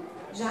you?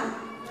 Já?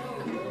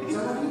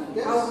 Some of you?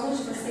 Yes. Alguns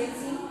de vocês,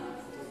 sim.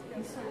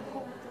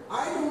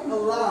 I don't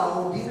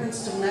allow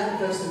demons to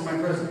manifest in my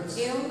presence.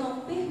 Eu não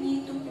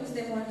permito que os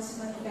demônios se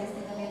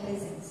manifestem na minha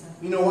presença.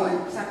 You know why?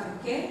 Sabe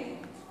por quê?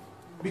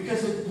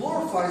 Because it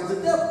glorifies the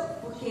devil.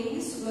 Porque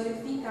isso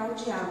glorifica ao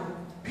diabo.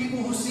 People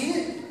who see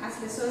it, As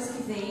pessoas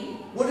que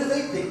veem, what do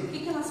they o think?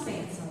 que elas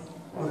pensam?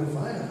 What if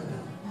I have a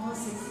devil?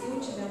 Nossa, e se eu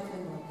tiver um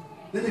demônio?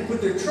 Then they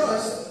put their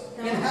trust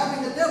in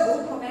having a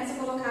devil. Começa a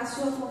colocar a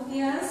sua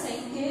confiança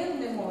em ter um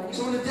demônio.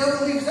 So when the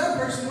devil leaves that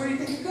person, where do you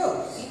think he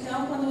goes?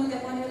 Então, quando o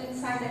demônio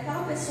sai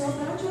daquela pessoa,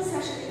 para onde você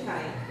acha que ele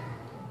vai?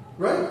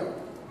 Right?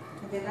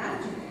 Não é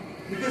verdade?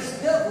 Because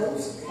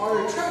devils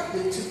are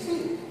attracted to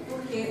fear.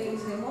 Porque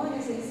os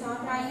demônios, eles são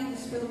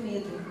atraídos pelo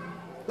medo.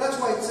 That's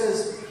why it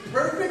says,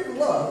 perfect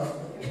love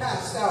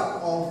casts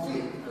out all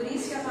fear. Por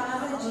isso que a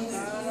palavra diz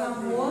que o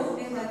amor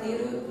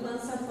verdadeiro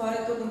lança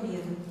fora todo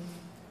medo.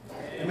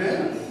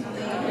 Amen?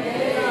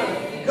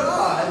 Amém?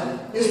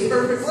 God is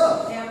perfect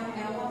love. É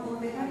um amor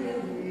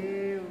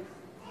verdadeiro.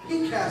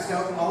 He casts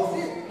out all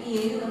fear. E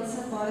ele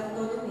lança fora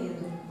todo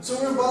medo. So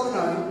we're in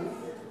Baldanari.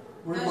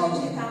 We're in A gente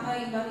Baldanari. estava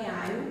em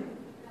Balneário.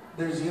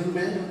 There's a young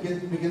man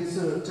who begins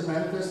to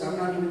manifest. I'm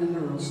not even in the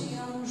room.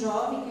 Tinha um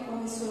jovem que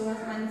começou a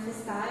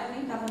manifestar. Eu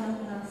nem estava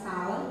na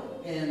sala.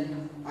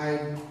 And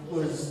I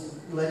was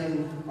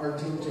letting our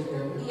team take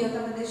care of it. E eu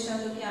estava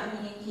deixando que a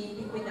minha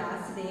equipe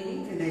cuidasse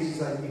dele. And Daisy's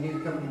like, you need to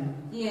come in.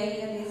 E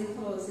aí a Daisy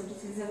falou, você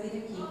precisa vir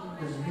aqui.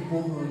 There's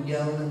people who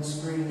yell and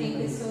scream. Tem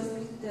pessoas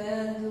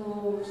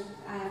gritando,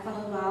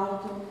 falando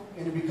alto.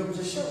 And it becomes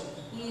a show.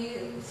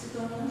 E se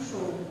tornou um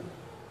show.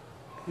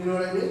 You know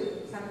what I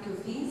did? Sabe o que eu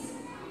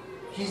fiz?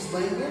 He's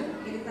laying there.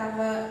 Ele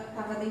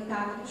estava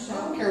deitado no I chão.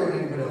 don't care what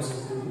anybody else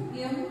is doing.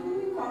 E eu não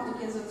me importo o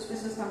que as outras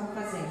pessoas estavam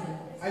fazendo.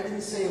 I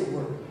didn't say a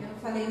word. Eu não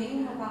falei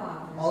nenhuma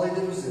palavra. All I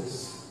did was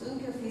this. Tudo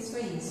que eu fiz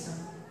foi isso.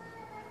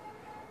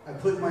 I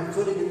put my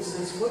foot against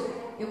his foot,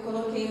 Eu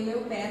coloquei o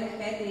meu pé no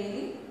pé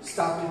dele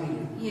stopped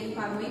immediately. e ele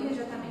parou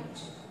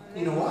imediatamente.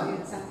 You know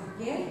why? Sabe por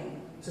quê?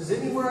 It says,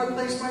 anywhere I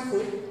place my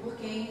foot,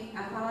 Porque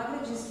a palavra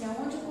diz que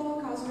aonde eu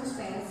colocar os meus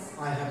pés,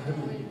 I have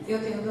dominion. eu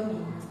tenho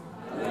domínio.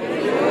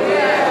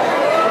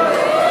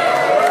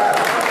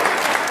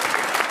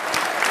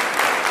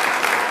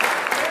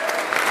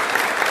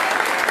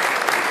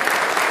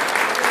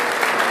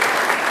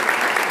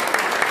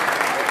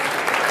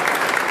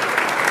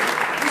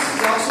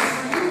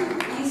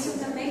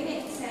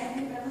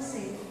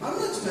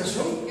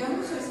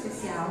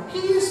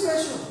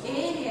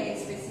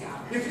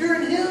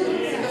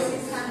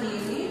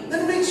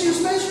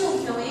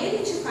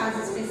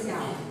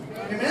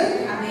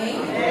 Amen?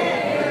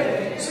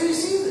 Amém? So you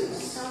see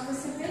this. Então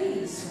você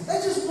vê isso.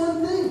 That's just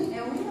one thing.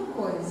 É uma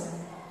coisa.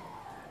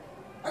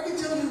 I can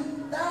tell you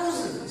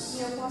thousands.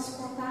 E eu posso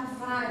contar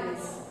várias.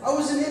 I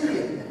was in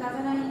India. Eu estava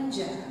na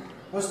Índia.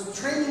 I was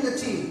training a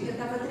team Eu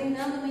estava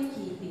treinando uma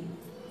equipe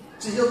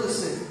to heal the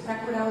sick. para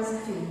curar os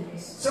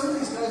enfermos. Some of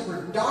these guys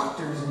were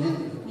doctors in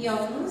India. E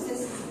alguns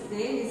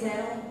deles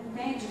eram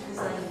médicos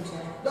na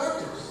Índia.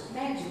 Doctors.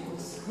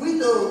 Médicos. We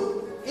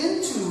go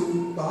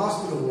into the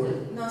hospital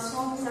ward. Nós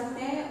fomos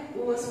até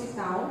o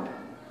hospital.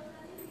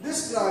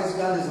 This guy's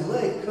got his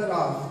leg cut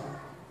off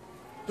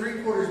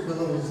 3/4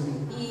 below his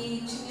knee.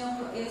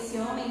 E esse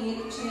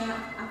homem,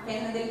 a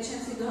perna dele tinha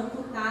sido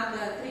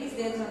amputada 3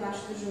 dedos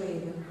abaixo do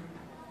joelho.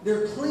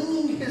 They're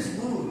cleaning his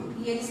wound.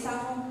 E eles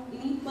estavam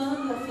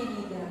limpando a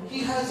ferida.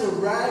 He has a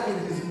rag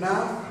in his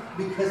mouth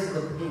because of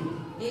the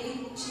pain.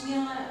 Eles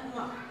tinham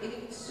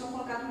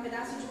colocado um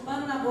pedaço de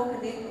pano na boca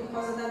dele por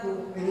causa da dor.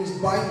 And he's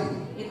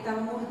biting Ele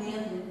estava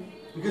mordendo.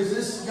 because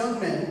this young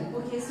man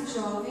Porque esse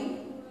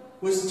jovem,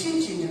 was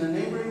teaching in a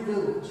neighboring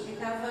village. ele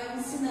estava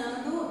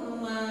ensinando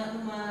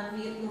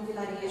num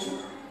vilarejo.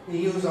 And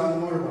he was on a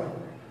motorbike.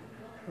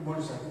 A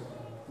motorcycle.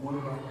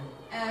 Motorbike.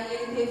 E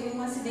ele teve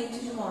um acidente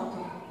de moto.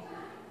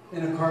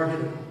 And a car hit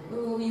him.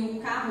 E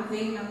o carro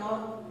veio na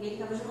moto. Ele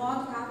estava de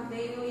moto, o carro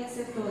veio e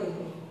acertou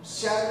ele.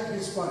 Shattered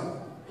his spine.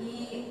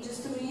 E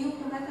destruiu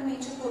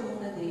completamente a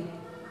coluna dele.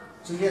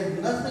 So he had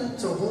nothing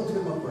to hold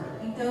him upright.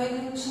 Então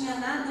ele não tinha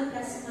nada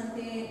para se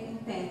manter em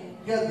pé.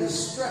 He had this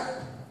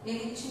strap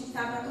Ele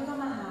estava todo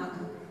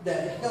amarrado,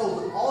 that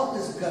held all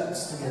his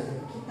guts together.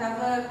 que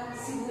estava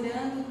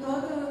segurando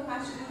toda a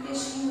parte do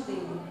intestino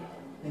dele.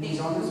 And he's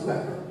on his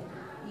back.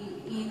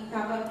 E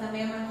estava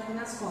também amarrado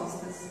nas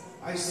costas.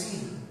 I see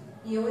him.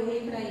 E eu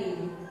olhei para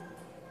ele.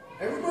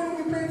 Everybody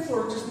we prayed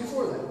for just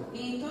before that.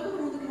 E todo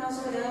mundo que nós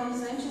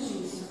oramos antes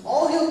disso,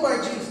 All healed by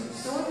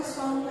Jesus. todos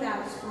foram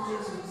curados por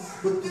Jesus.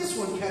 But this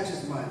one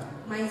catches my eye.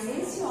 Mas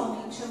esse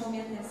homem chamou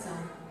minha atenção.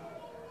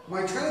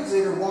 My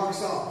translator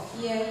walks off.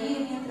 E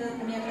aí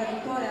a minha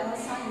tradutora, ela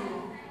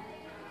saiu.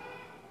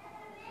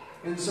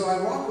 And so I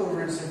walk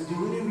over and said,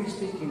 do any of you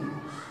speak English?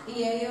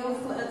 E aí eu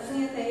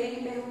fui até ele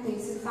e perguntei,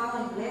 você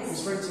fala His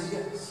inglês? friend says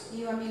yes.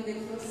 E o amigo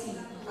dele falou sim.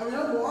 I mean,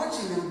 I'm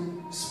watching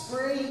him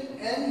spray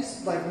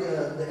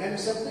the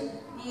antiseptic.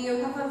 E eu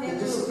estava vendo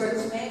Ele disse, os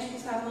médicos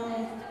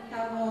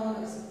estavam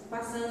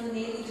passando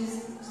nele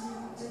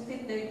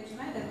desinfetante,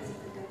 não era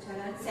desinfetante,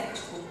 era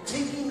antisséptico.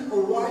 Taking a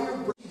wire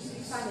E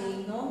braces. falei,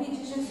 em nome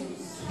de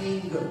Jesus,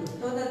 Pain go.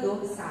 toda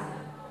dor sai.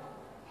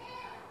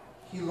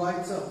 He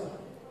lights up.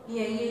 E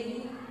aí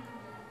ele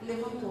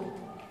levantou.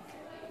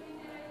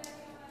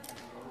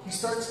 He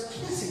starts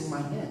kissing my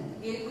hand.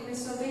 E ele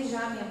começou a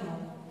beijar minha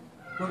mão.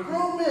 We're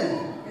grown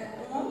men.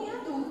 Um homem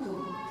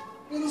adulto.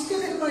 And he's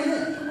kissing my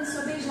hand.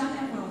 Começou a beijar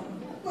minha mão.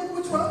 Like,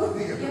 what's wrong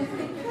with E you? eu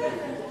falei, o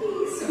que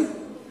é isso?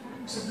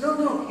 He said,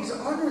 no, he's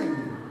honoring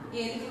you.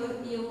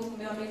 E o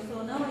meu amigo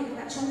falou, não, ele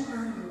está te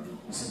honrando.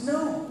 He said,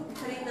 no, Eu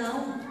falei,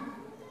 não,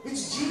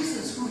 it's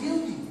Jesus who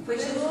healed you. foi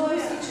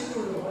Jesus que te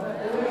curou.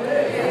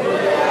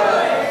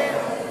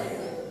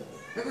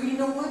 But you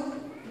know what?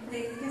 Eu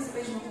falei, quer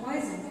saber de uma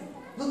coisa?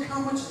 Look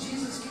how much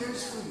Jesus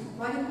cares for you.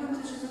 Olha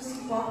quanto Jesus se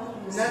importa com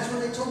And você. that's when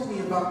they told me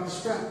about the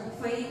strap.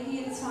 Foi aí que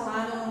eles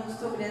falaram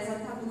sobre as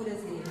ataduras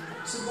dele.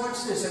 I said,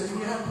 watch this. I mean,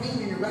 you have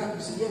pain in your back.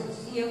 He said, yes.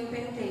 E eu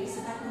perguntei, você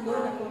está com dor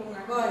na coluna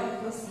agora? Ele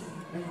falou sim.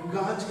 And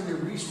God's going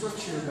to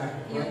restructure your back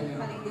E eu right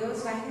now. falei,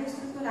 Deus vai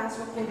reestruturar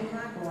sua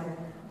coluna agora.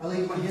 I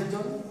laid my hands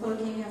on him,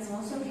 Coloquei minhas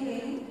mãos sobre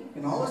ele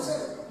and all I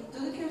said e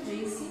tudo que eu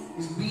disse,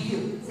 is be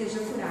healed seja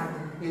curado.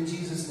 in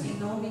Jesus' Em name.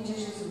 nome de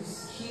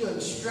Jesus. He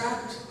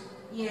unstrapped.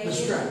 E aí The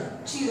strap.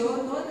 ele tirou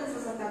todas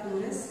as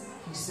ataduras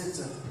He sits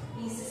up.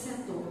 e se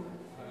sentou.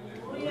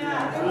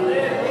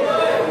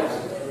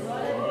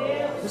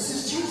 This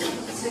is Jesus.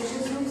 Isso é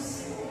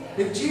Jesus.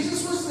 If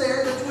Jesus was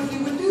there, that's what he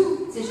would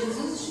do. Se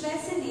Jesus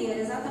estivesse ali, era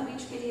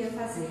exatamente o que ele ia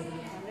fazer.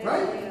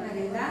 Right? Não é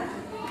verdade?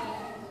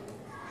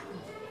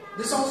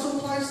 This also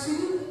applies to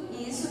you.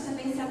 E isso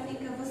também se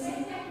aplica a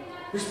você.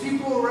 There's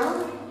people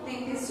around.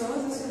 Tem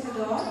pessoas ao seu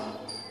redor.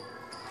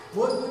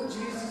 What would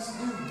Jesus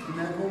do in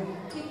that moment?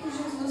 O que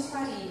Jesus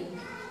faria?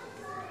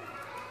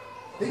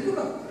 Think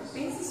about this.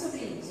 Pense sobre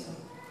isso.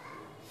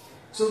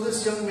 So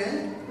this young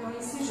man, Então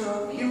esse he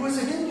jovem, was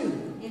a Hindu.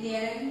 ele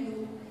era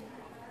hindu.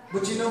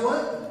 But you know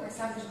what? Mas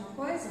sabe de uma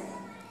coisa?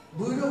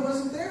 Buddha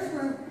wasn't there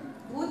for him.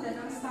 Buda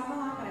não estava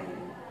lá para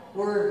ele.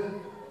 Or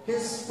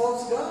his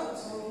false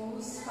gods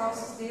Os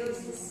falsos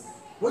deuses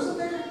wasn't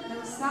there.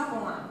 não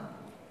estavam lá.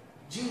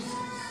 Jesus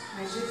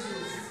Mas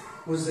Jesus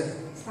was there.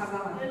 estava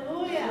lá.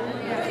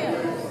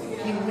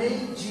 He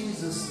made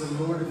Jesus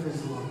the Lord of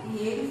his life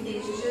E ele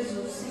fez de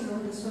Jesus o Senhor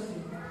da sua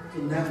vida.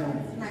 in that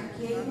moment.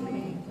 Naquele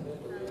momento.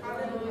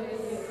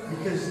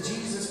 Because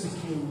Jesus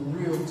became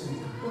real to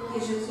him. Porque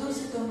Jesus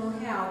se tornou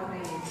real para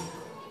ele.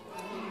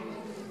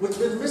 What's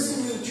been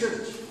missing in the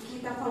church O que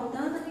está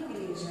faltando na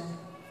igreja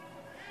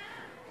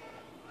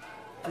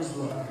is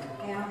love.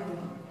 é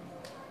amor.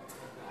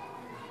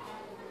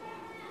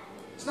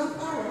 It's not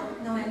power.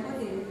 Não é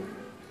poder.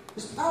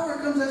 Because power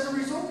comes as a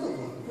result of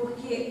love.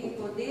 Porque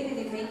o poder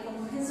ele vem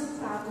como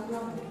resultado do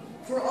amor.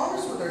 If we're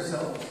honest with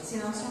ourselves, Se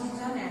nós somos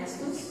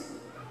honestos,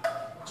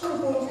 it's what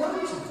it boils down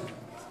to.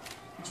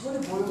 It's what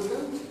it boils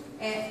down to.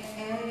 Essa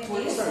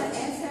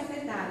é a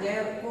verdade,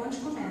 é onde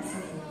começa.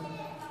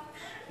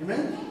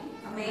 Amen?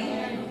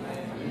 Amém?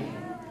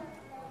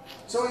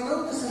 So I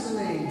know this isn't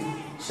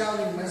a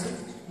shouting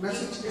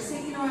message, Eu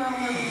sei que não é uma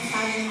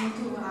mensagem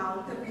muito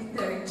alta,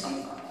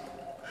 gritante,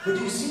 but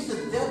you see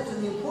the depth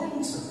and the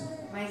importance of it.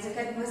 mas eu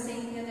quero que você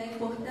entenda a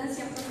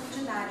importância e a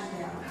profundidade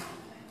dela.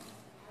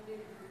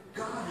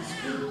 God is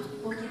good.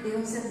 Porque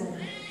Deus é bom.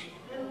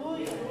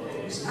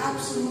 He's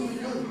absolutely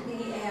good.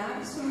 Ele é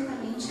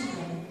absolutamente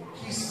bom.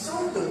 He's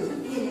so good.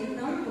 Ele é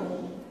tão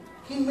bom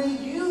He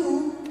made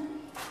you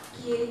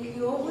que Ele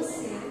criou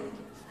você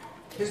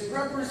his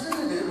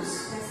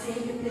representatives para ser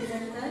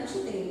representante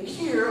dele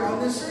here on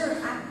this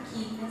earth.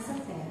 aqui nessa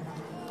terra.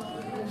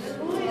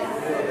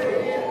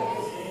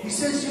 He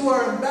says you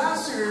are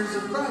ambassadors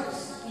of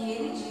Christ. E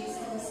Ele diz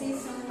que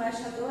vocês são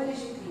embaixadores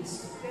de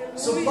Cristo.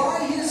 So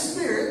by His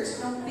Spirit,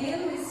 Então,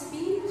 pelo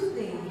Espírito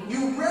dele,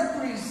 you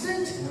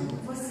represent Him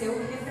você o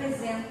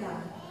representa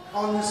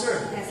on this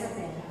earth. nessa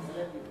terra.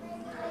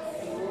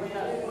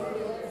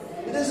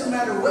 It doesn't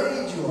matter what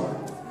age you are.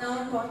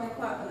 Não importa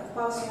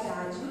qual sua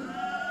idade.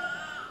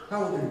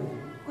 How old are you?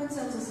 Quantos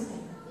anos você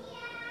tem?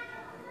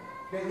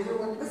 Okay, either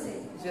one.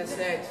 Você?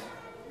 17.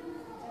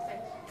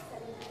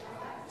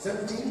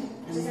 17?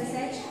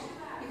 17?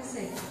 E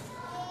você?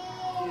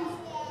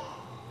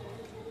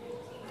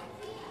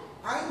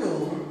 I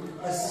know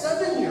a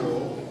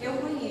 7-year-old Eu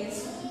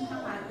conheço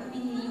um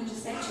menininho de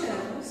 7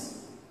 anos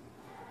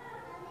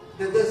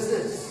that does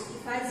this.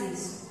 que faz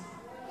isso.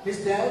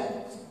 His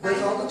dad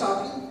does all the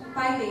talking. O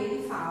pai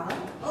dele fala,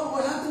 Oh,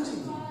 what happened to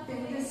you?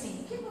 pergunta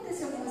assim, o que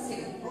aconteceu com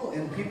você? Oh,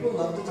 and people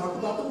love to talk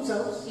about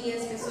themselves. E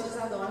as pessoas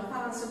adoram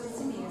falar sobre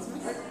si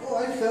mesmas. Like, oh,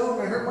 I fell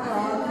and I hurt my Eu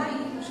arm.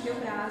 caí, machuquei o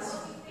braço.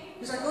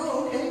 He's like,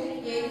 oh,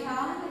 okay. E aí ele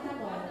fala, tá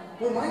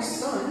bom. Well, my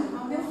son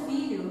O meu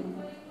filho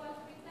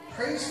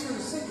prays for the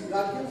sick and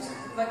God heals him.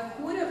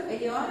 cura,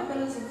 ele ora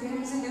pelos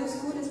enfermos e Deus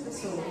cura as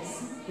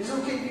pessoas. Is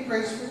it okay if he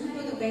prays for you?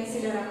 Tudo bem se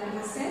ele orar por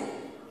você?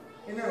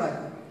 And they're like,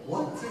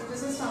 what? Se as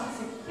pessoas falam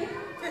assim, o quê?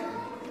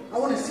 I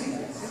want to see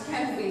this. Eu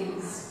quero ver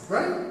isso.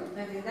 Right?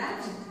 Não é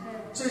verdade?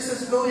 So he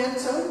says, go ahead,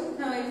 son.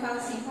 Não, ele fala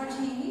assim, pode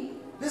ir.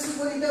 This is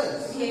what he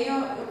does. E aí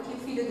o que o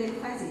filho dele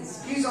faz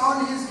isso. He's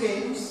on his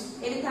games.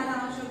 Ele está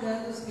lá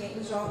jogando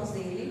os jogos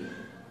dele.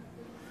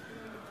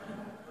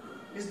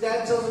 His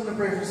dad tells him to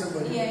pray for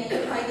somebody. E aí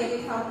o pai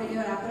dele fala para ele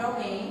orar para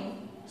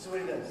alguém. So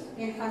what he does.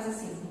 E ele faz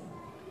assim.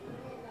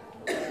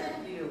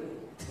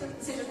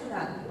 Seja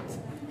curado.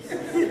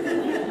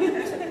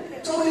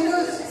 That's all he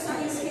does. É só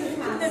isso que ele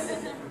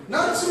faz.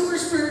 Not super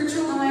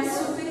spiritual. Não é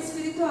super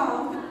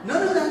espiritual.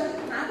 None of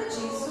that. Nada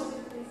disso.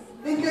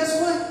 And guess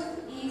what?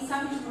 E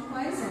sabe de uma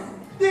coisa?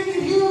 They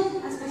get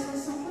healed. As pessoas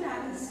são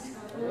curadas.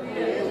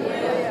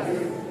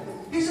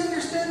 He's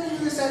understanding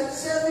this at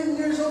 7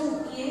 years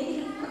old. E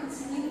ele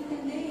conseguiu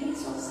entender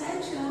isso aos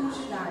 7 anos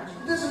de idade.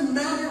 It doesn't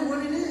matter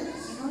what it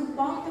is. Não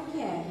importa o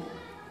que é.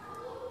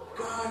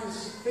 God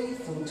is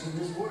faithful to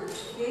His word.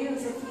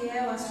 Deus é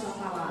fiel à sua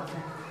palavra.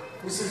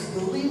 He says,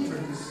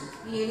 believers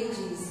E ele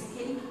diz,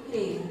 aquele que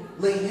crê,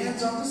 lay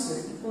hands on the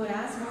sick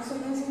porá as mãos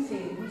sobre os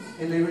enfermos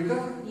and they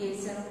recover. e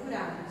eles serão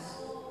curados.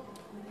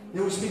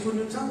 They will speak with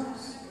new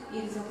tongues. E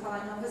eles vão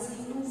falar novas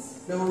línguas,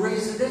 They will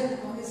raise the dead.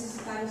 vão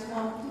ressuscitar os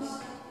mortos.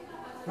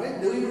 Right?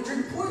 They'll even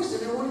drink poison.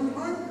 They won't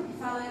harm them. E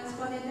falam, eles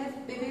podem até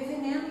beber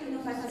veneno que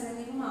não vai fazer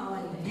nenhum mal a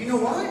Do eles. you know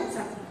why?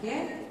 Sabe por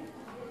quê?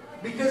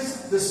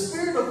 Because the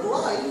spirit of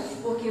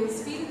life Porque o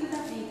Espírito da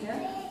vida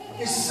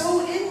is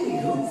so in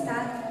you.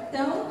 está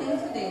tão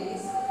dentro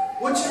deles.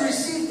 Once you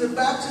receive the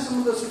baptism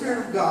of the Spirit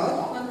of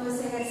God, Quando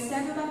você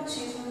recebe o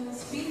batismo no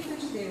Espírito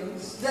de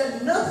Deus,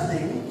 that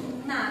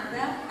nothing,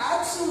 nada,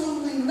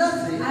 absolutely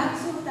nothing,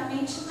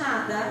 absolutamente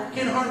nada,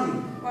 can harm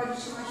you.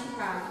 pode te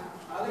machucar.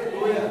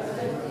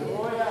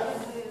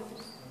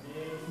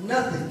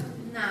 Nothing.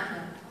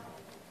 Nada.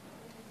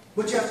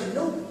 But you have to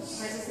know this.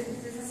 Mas você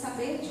precisa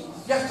saber disso.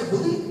 You have to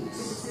believe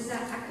Você this. precisa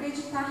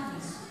acreditar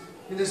nisso.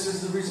 And this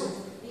is the result.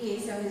 E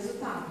esse é o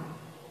resultado.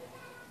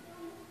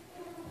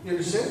 You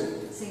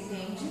understand? Você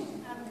entende?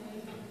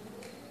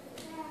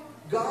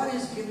 God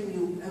is giving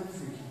you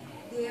everything.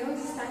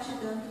 Deus está te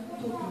dando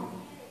tudo.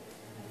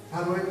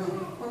 How do I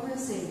know? Como eu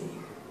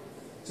sei?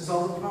 It says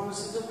all the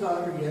promises of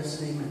God are yes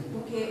and amen.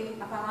 Porque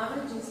a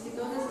palavra diz que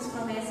todas as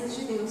promessas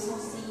de Deus são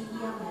sim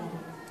e amém.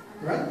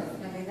 Right?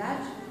 Não é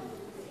verdade?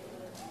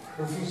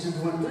 Ephesians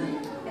 1:3.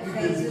 You've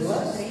been Efésios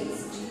blessed 3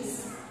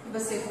 diz que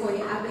você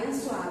foi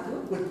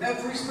abençoado with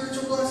every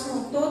spiritual blessing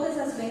com todas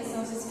as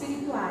bênçãos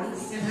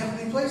espirituais in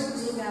heavenly nos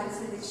places. lugares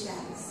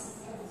celestiais.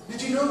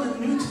 Did you know the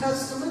New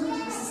Testament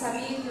Você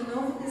sabia que o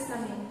Novo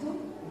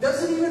Testamento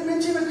doesn't even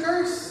mention a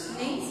curse?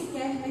 nem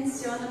sequer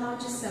menciona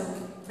maldição?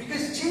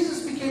 Because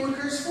Jesus became a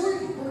curse for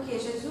you. Porque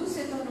Jesus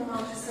se tornou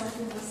maldição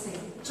por você.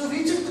 So if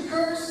He took the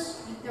curse,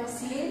 Então,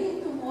 se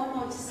ele tomou a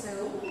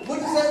maldição,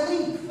 what does that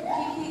mean?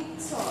 o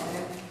que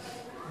sobra?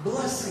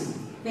 Blessing.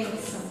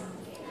 Bênção.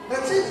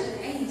 That's it.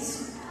 É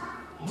isso.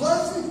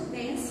 Blessing.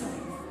 Bênção.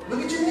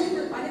 Look at your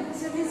neighbor. Olha para o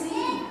seu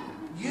vizinho.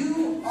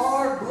 You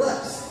are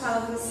blessed.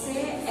 Fala, você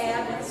é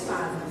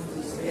abençoado.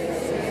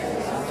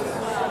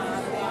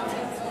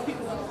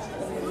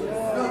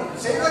 No,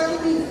 say it like you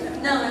mean it.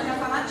 Não, é para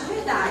falar de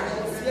verdade.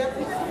 Você é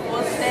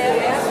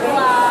abençoado.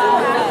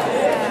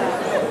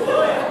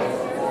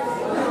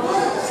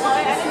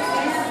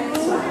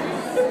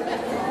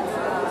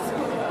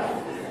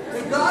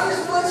 If God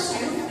has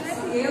blessed you,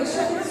 Deus te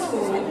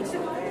abençoou.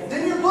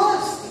 then you're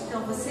blessed.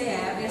 Então você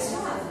é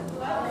abençoado.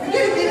 You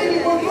can't get any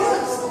more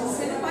blessed.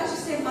 Você não pode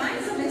ser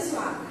mais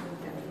abençoado.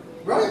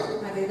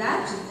 Right? Não é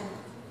verdade?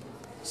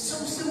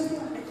 So simple.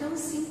 É tão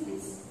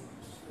simples.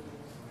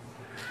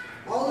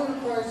 All it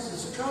requires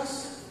is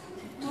trust.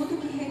 Tudo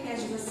que requer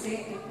de você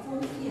é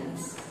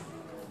confiança.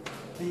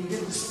 And you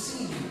get to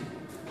see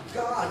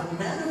God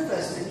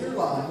manifest in your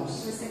lives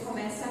Você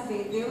começa a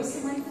ver Deus se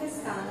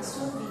manifestar na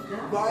sua vida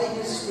by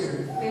His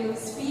Spirit. pelo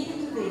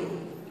Espírito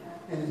dele.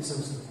 And it's so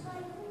simple.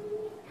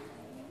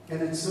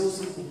 And it's so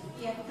simple.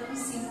 E é tão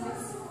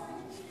simples.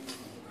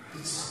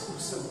 It's so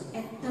simple.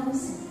 É tão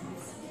simples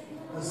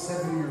A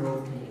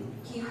 7-year-old can do.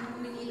 que um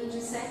menino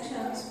de 7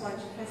 anos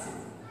pode fazer.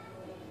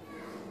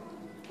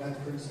 That's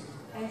pretty simple.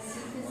 É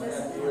simples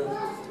assim.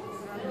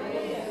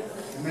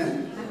 Amen?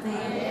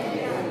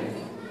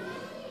 Amém.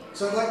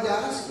 So I'd like to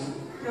ask you,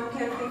 Então eu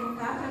quero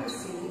perguntar para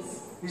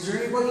vocês: is there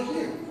anybody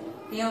here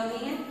tem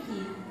alguém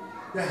aqui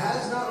that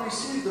has not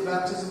received the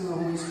baptism of the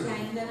Holy que Spirit?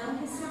 ainda não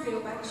recebeu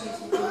o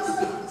batismo pelo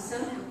Espírito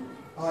Santo?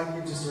 I'd like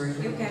you to just raise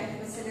your Eu hand. quero que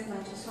você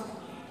levante a sua mão.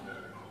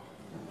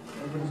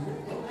 Everybody's good?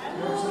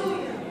 You're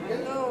absolutely good?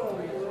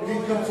 If you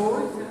can come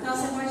forward, Então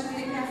você pode vir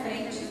aqui à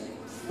frente.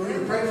 we're going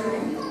to pray for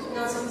you.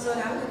 Nós vamos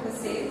orar por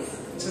vocês.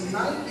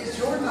 Tonight is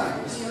your night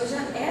E hoje,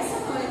 essa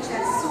noite é a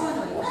sua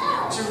noite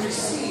to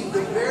receive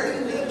the very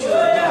nature of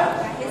God.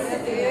 para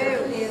receber a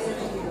natureza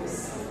de Deus.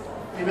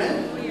 Amen?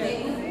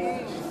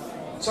 Amém?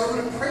 So I'm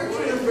going to pray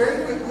for you very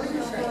quickly.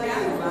 Então vou orar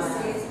por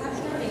vocês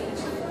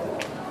rapidamente.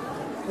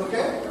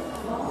 Okay?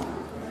 Bom?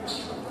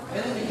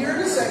 And then here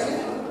in a second,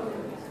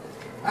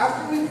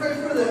 after we pray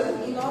for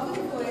them, E logo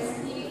depois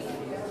que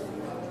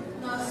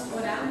nós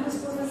orarmos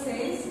por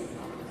vocês,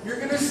 you're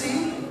going to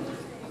see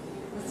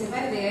você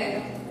vai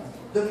ver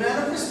the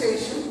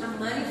manifestation a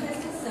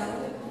manifestação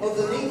of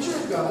the nature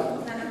of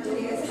God, da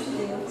natureza de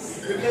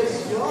Deus.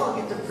 because you all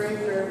get to pray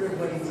for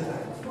everybody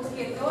tonight.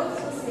 Porque todos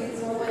vocês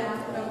vão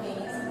orar por alguém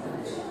essa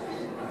noite.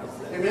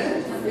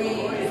 Amen?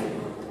 Amém?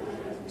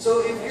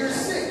 So if you're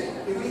sick,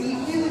 if you need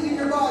healing in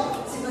your body,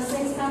 Se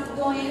você está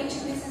doente,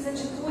 precisa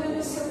de cura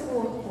no seu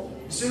corpo.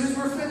 as soon as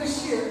we're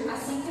finished here,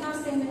 Assim que nós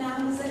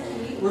terminarmos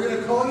aqui, we're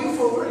going to call you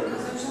forward,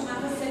 nós vamos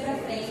chamar você para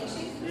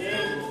frente.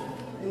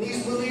 and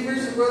these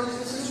believers and brothers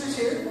and sisters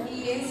here,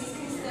 E esses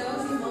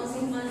cristãos, irmãos e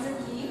irmãs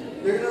aqui,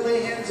 they're going to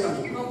lay hands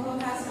on you, vão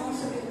colocar as mãos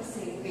sobre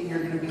você. and you're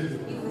going to be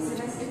healed. E você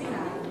vai ser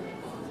curado.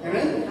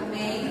 Amen?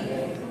 Amém?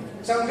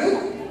 Sound good?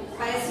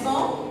 Parece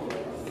bom?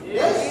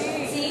 Yes?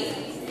 Sim?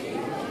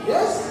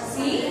 Yes?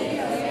 Sim?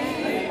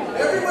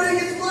 Everybody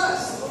gets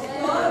blessed.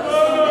 Todos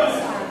são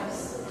abençoados.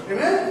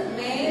 Amen?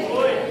 Amém?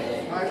 All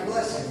right,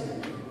 bless you.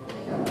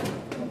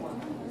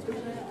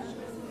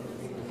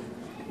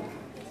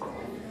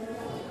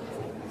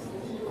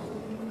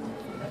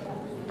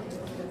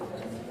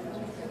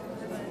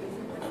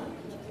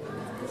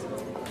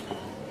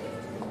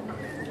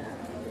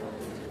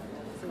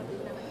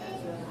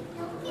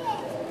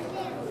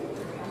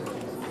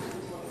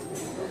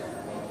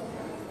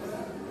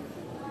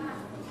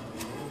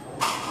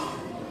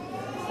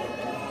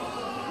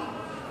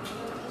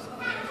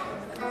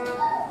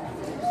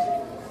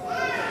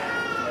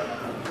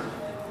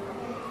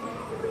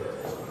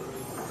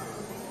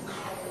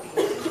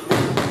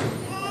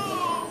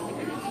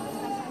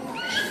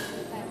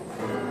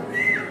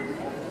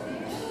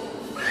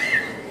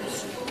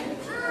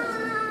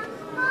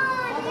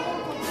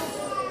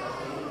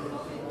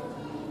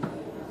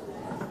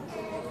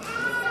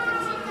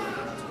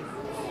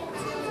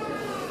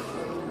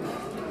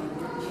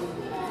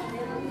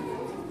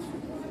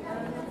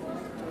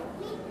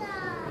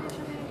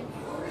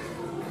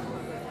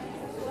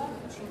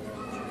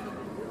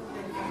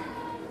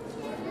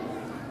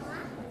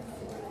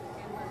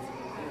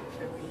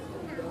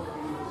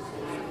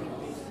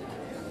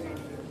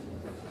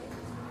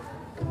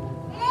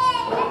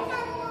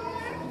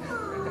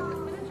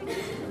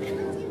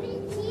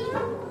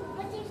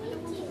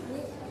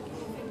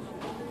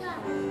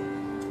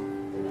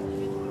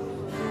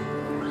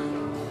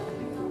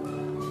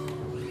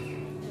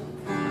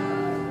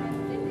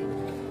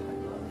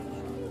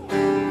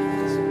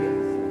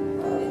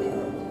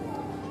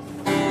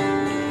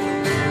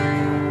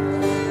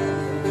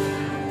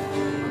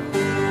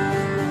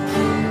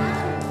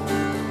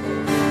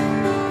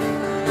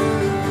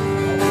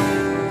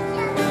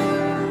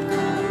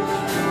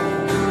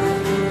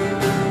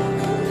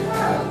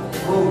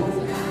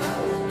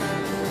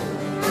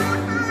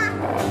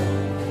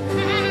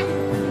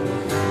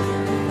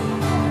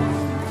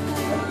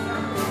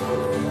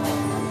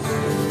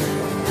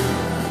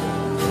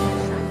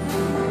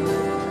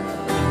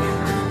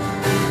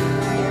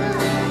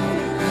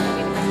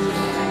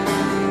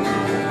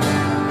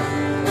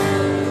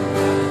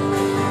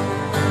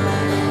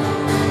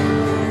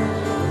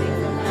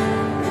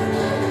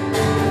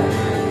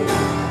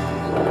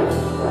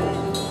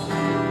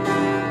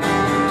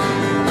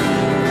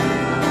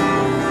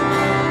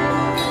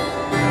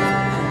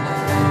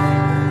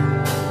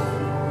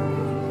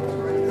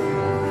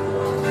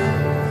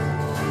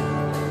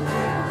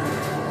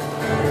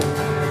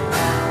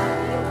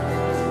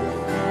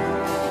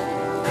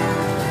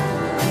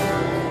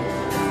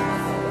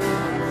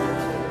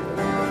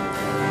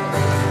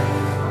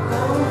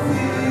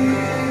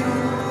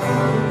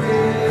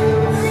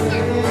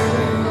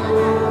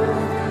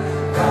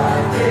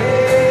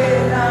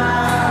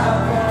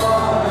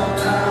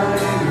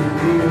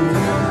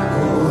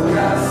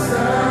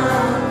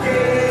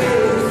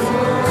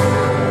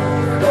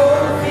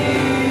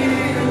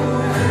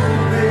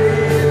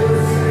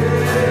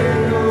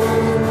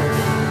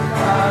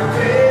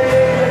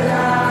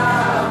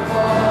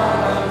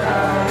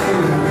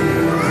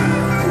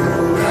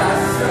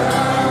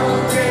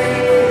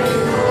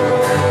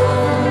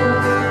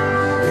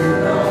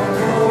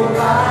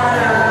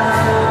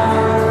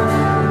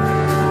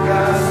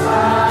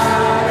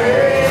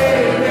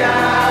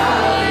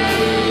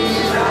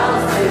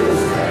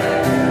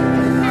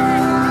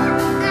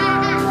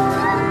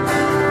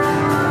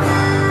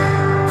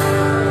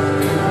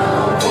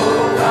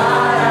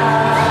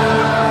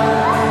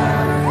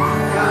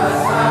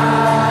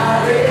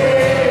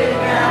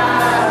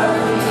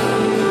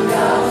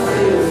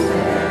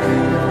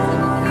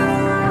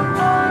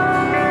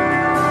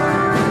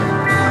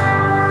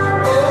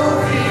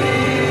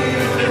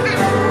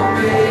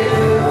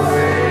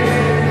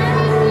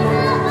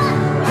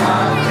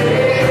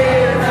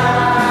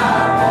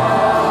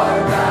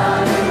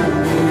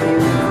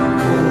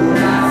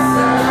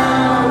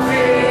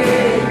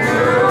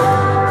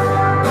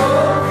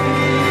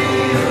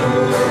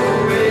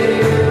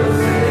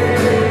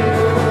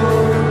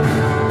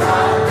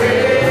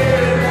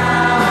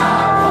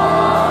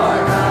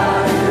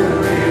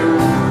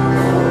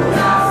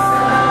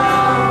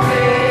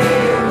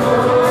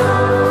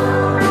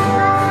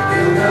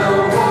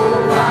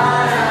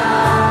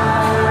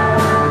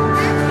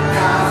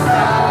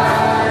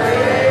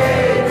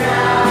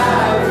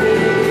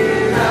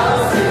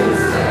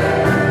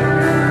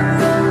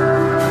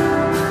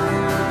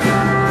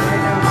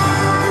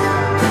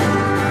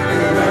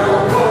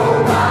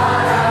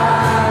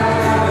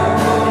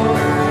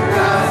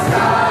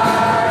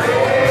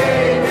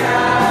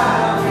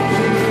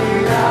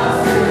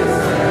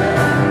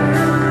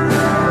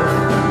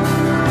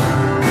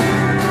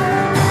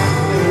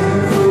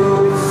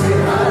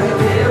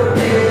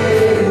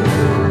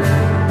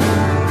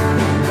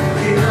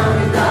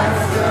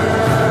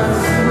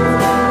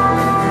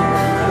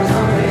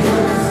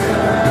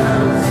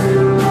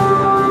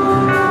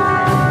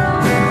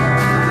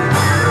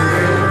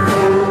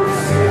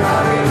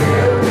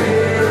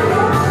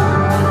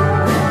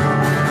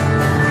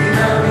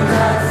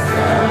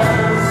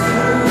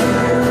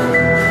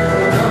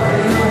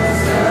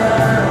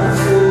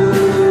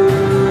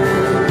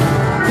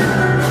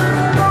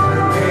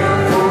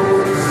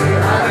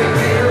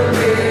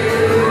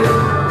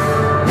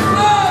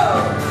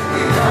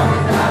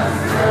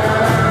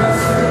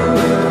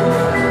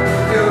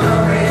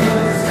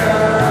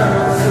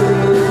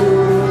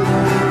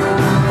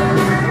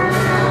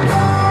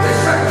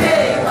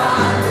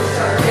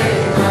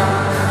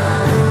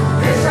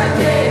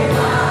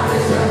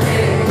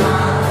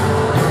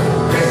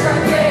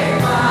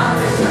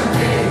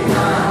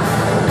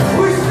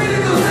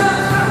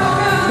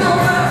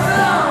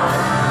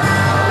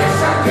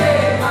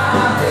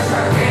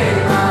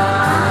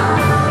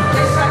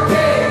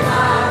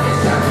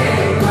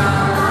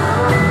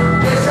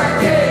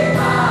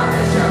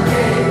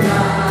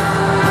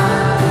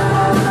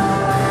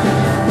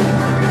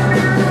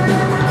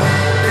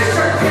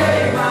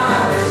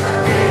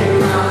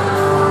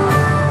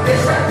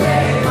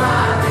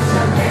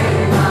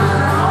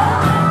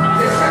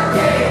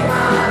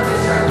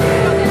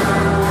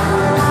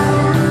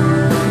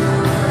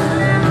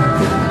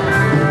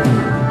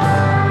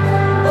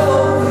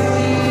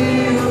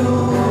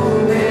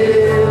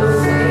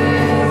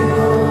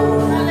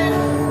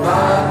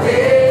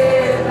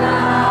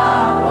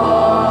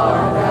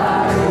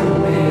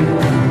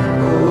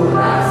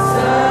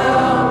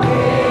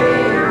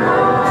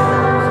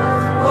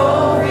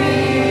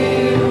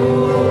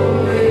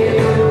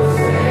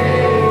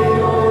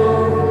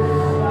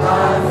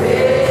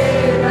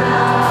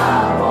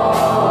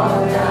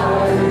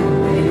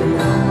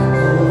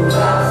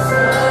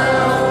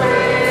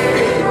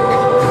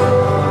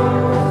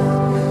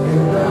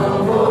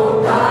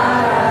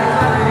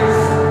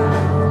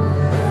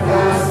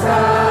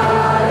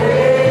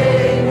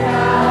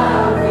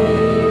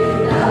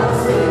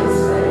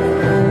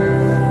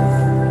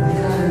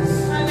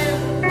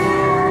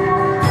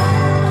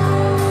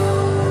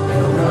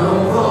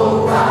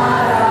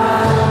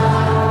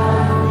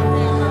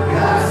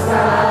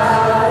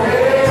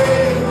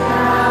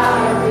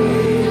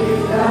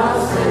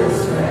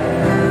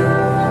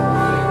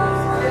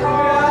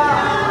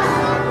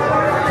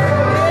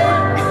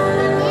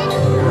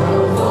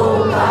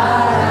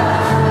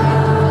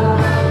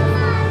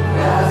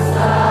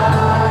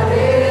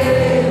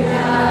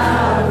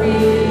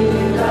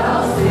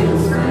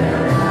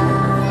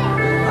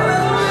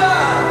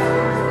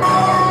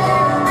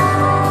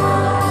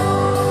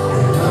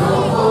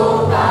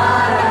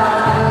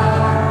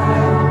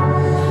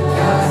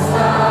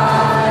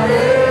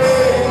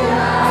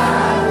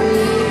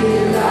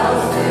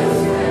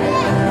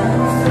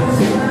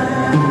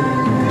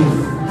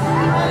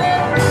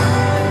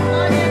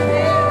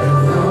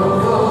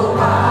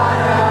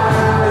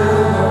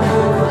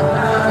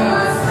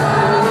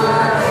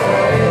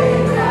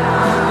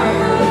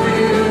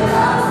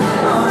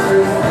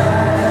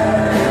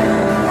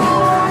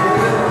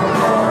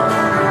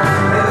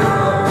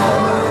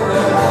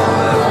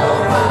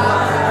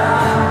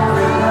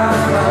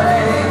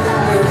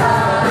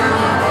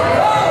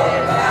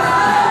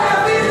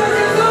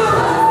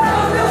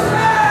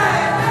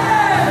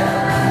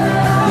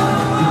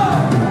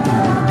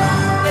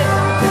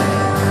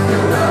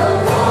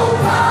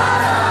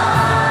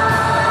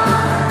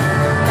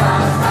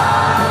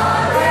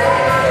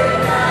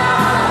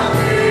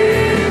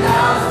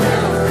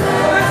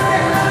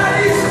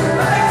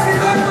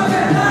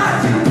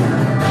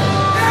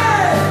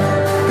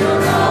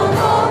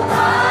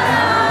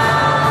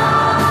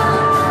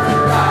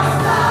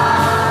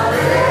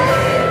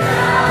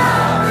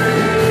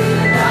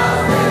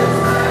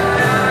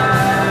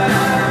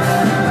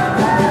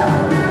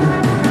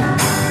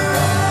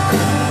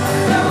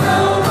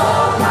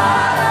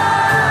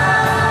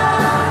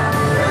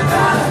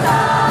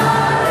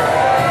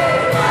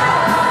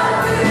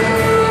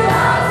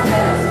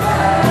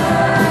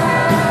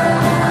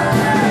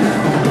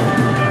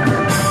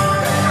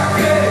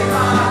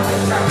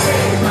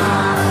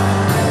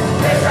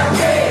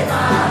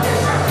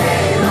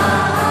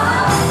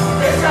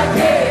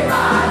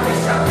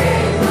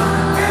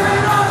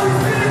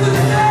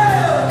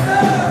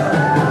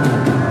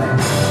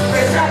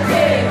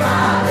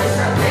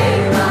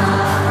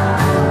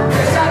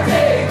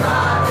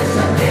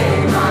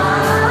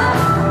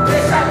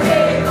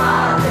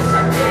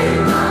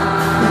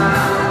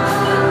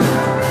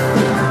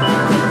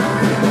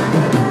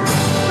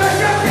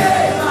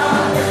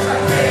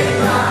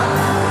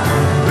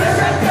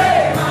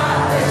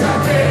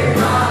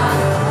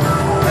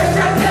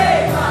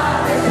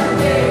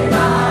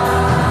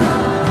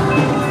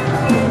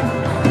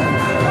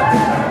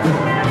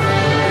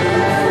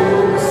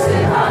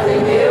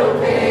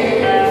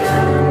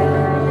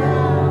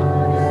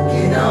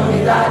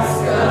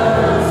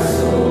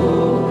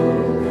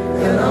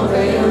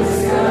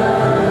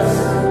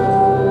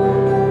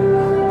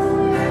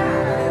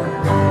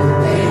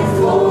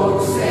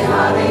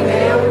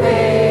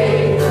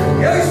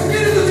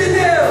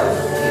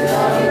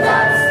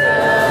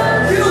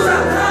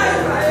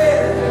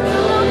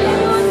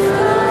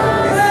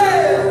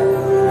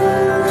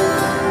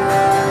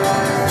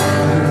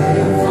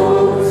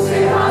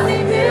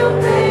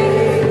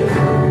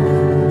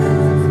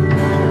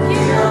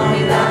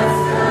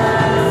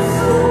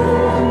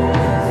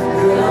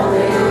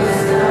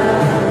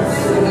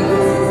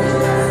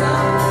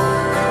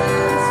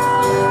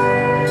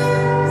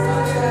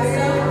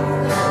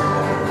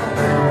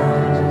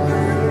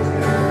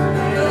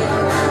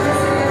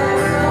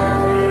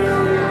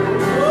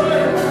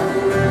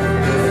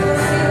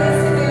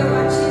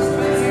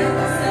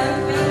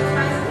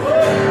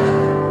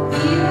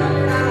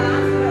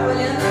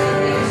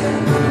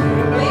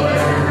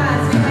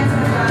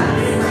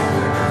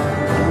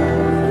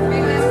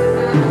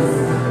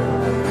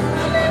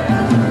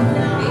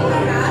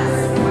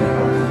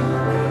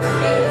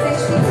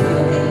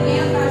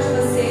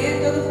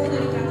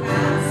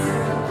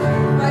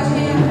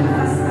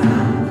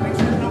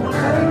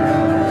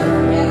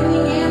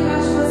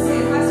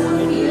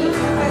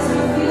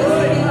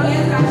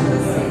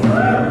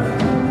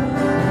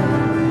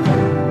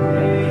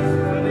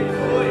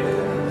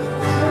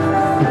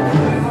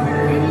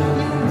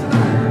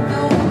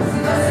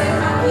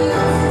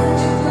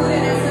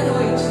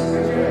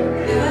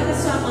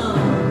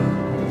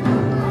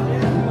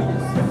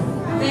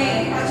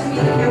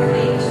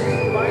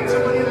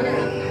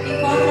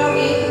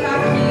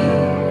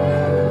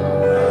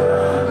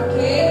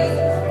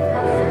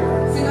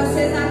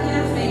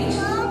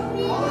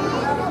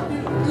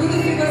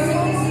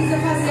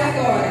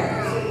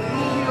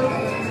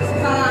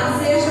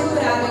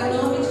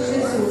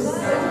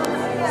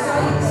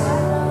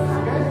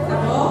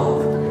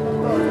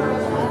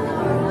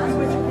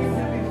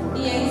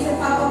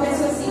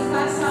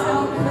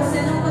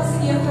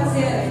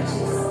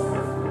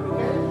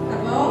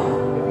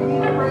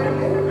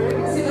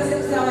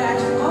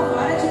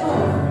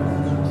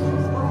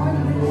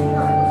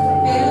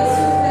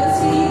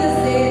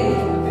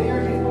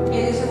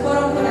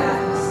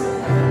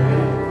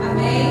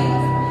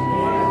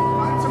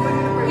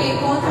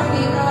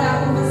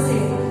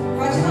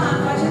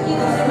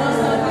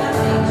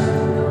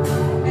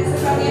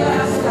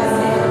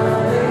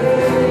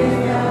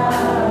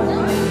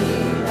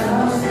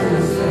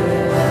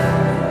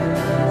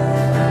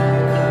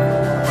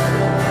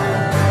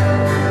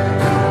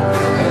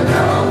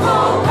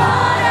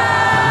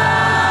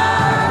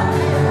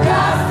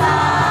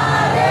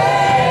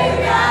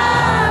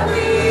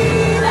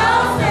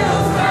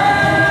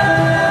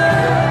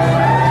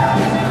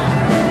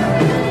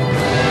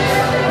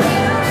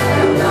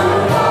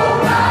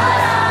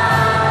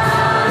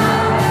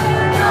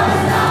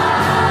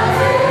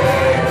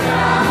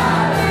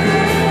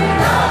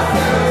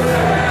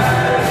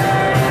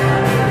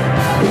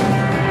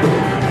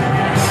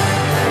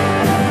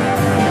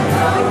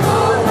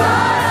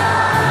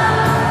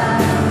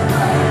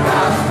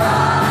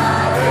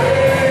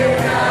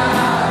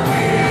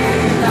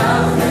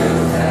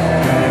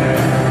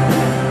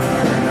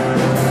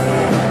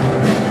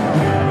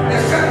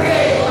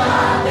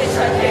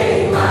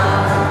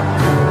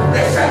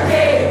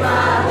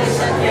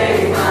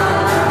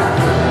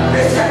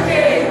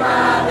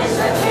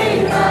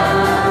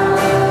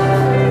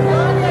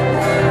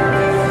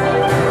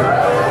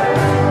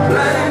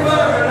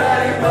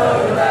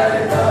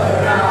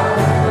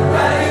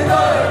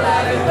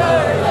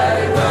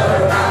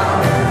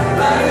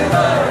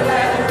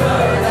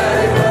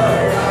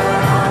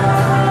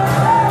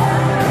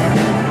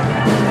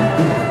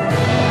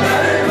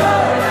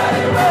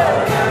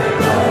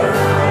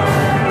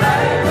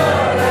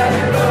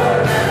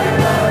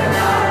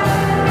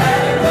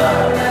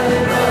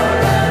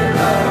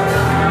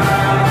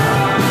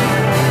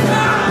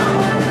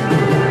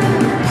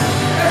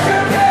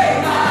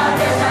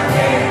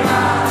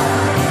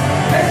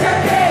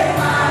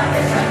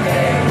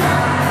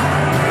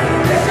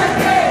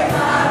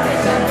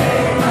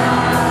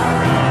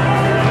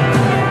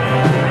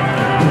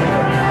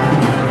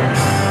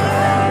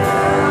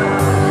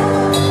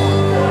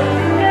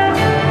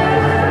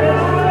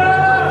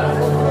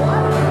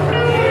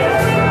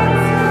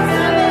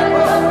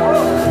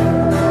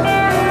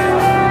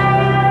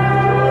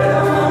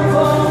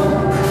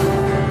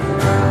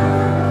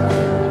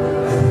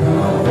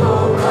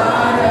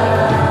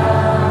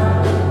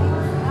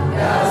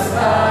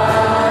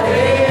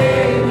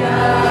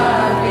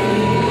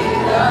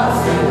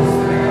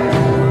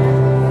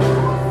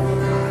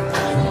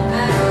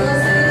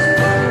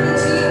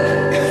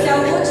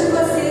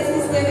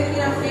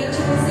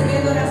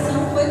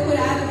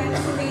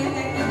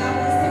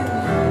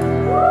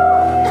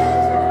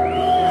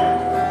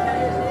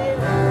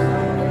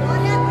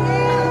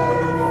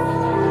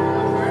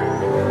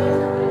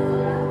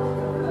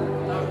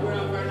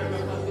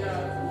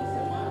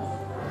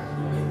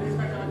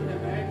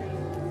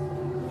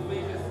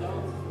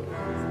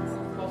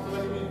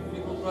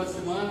 a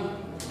semana,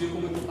 viu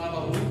como eu estava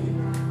ruim.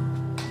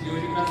 E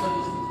hoje, graças a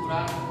Deus, fui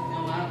curado, não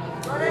tenho nada.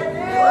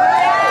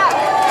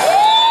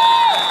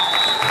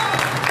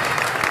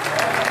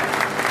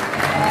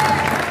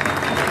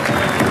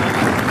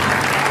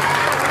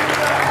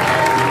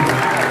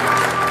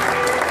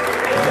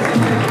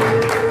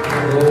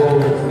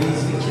 Eu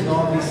fiz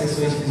 29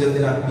 sessões de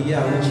fisioterapia,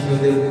 a última eu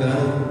dei o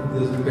cano,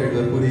 Deus me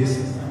perdoe por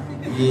isso.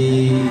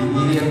 E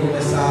iria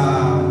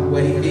começar o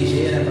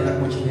RPG, né, para dar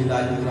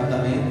continuidade no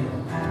tratamento.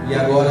 E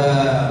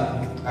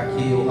agora,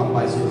 aqui o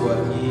rapaz orou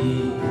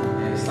aqui,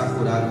 está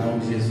curado em nome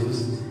de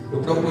Jesus. Eu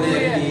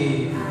procurei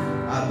aqui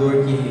a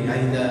dor que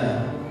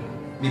ainda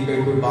me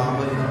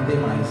perturbava e não tem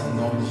mais, em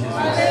nome de Jesus.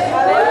 Dançarei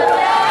minha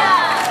vida.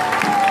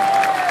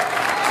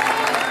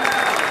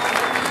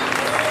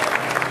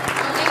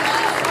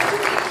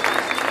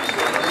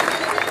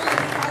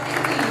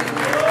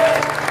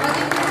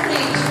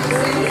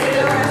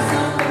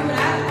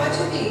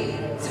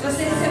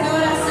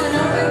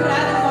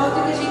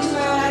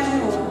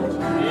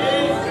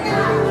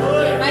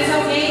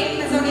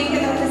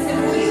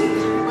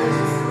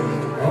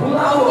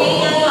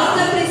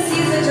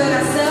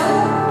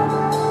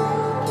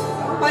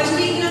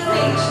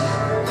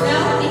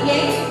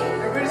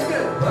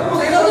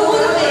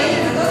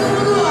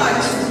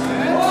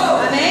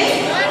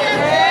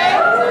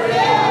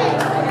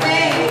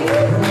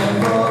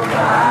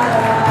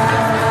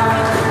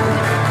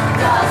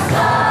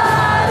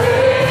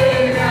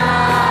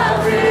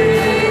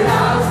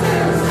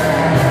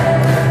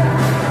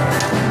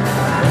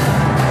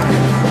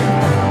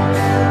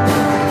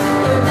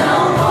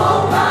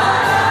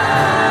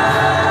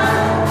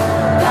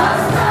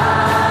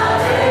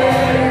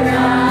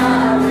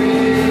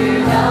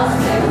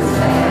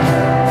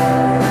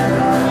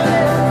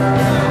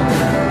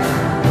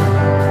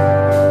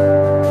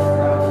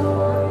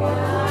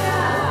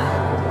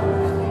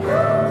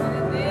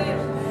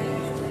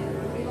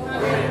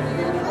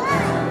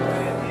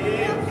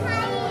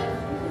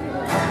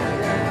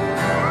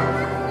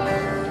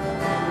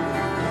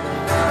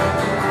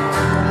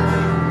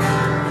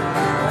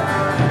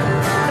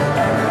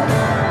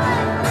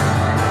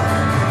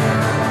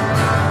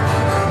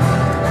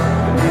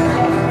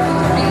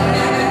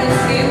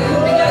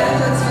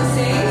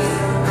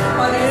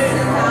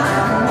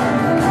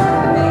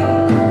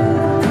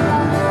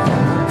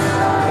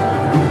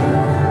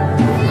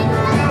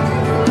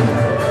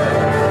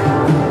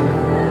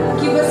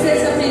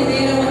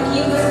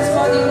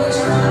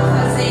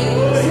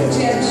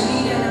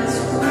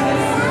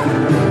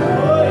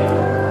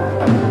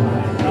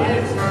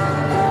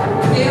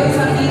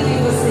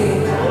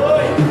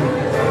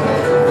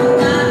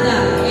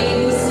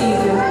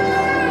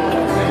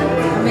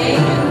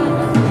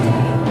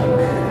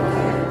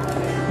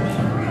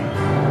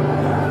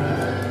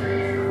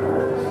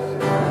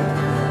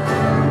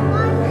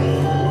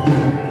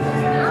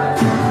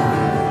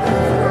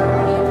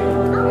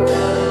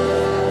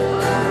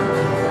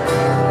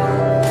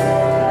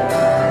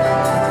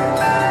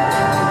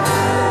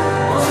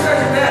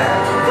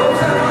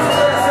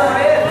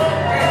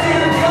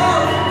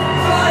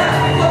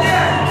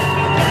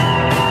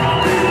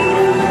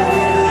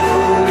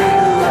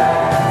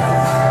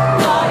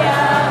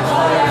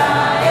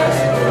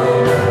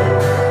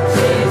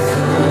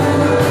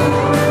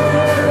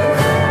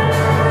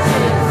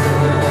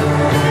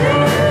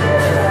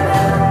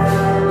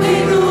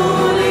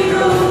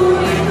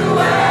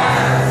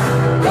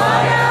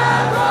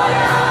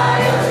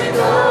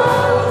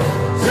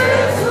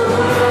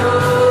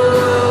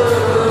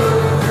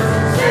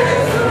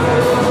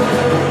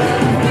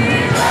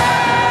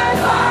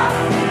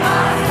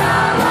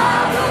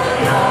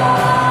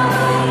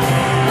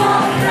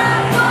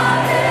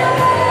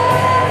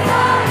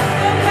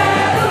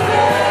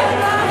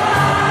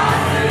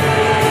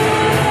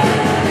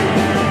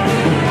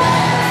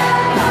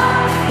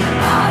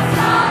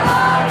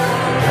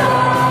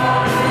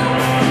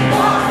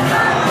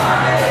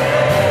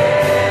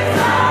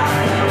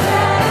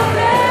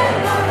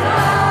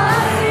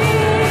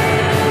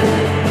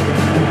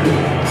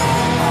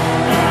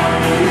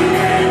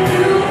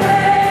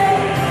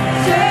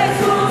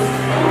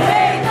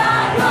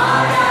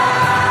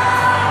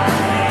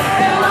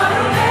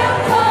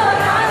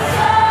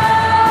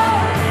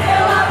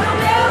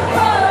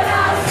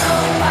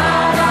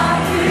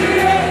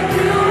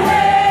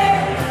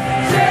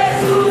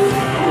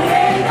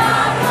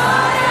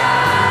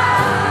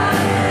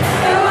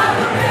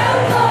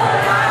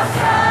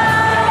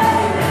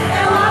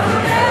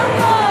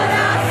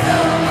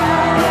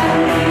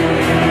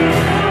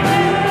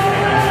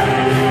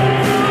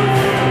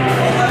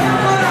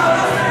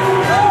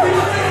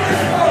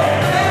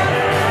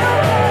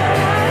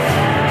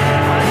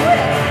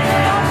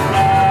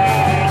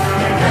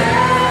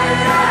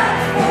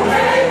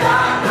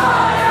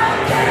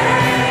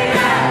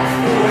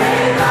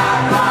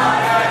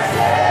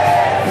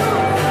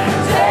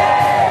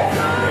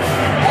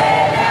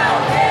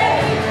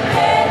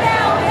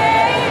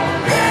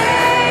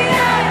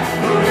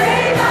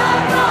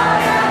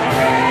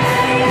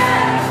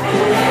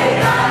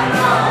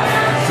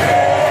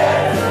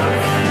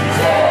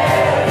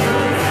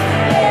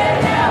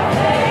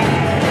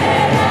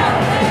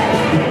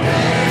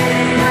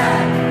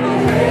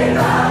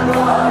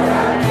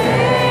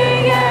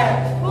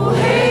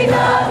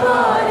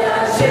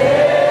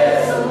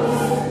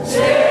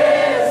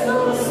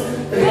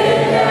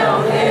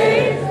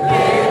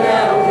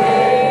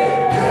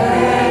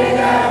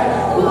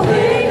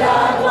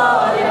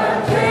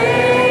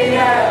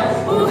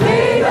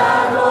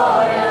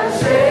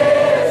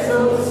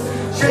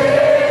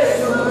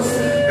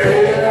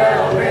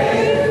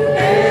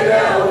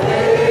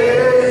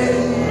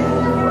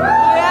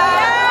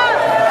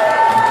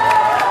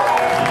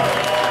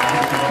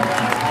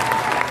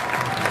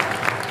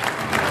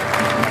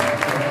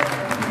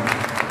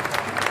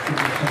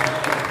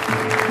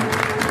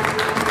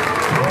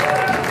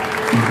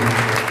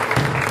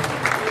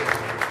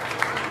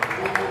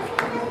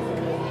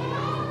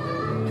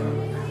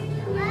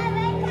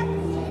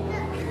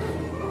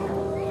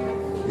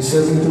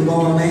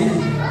 amém?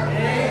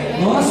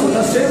 Nossa,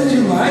 tá cedo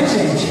demais,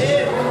 gente.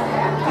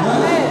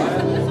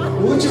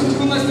 O último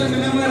que nós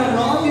terminamos era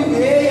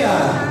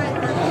 9h30.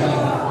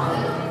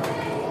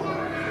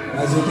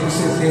 Mas eu tenho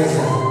certeza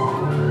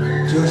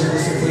que hoje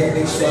você foi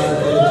abençoado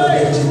pelo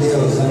poder de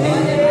Deus, amém?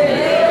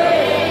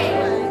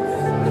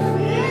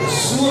 A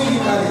sua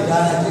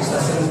mentalidade está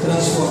sendo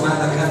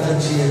transformada a cada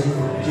dia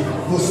que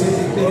você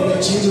tem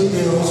permitido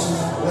Deus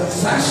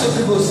lançar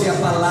sobre você a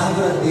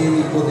palavra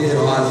dele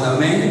poderosa,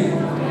 amém?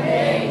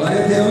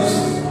 Glória a Deus.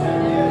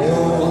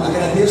 Eu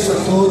agradeço a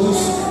todos.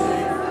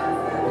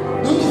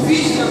 Não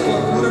duvide da tua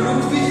cura, não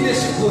duvide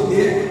desse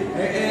poder.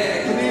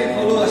 Que nem ele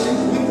falou, achei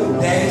muito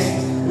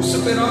 10. O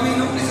super-homem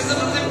não precisa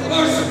fazer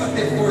força para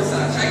ter força,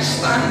 já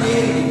está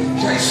nele,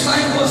 já está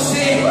em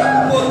você,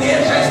 o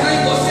poder já está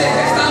em você,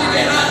 já está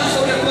liberado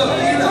sobre a tua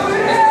vida, já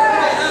está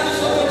liberado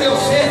sobre o teu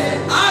ser.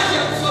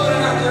 Haja no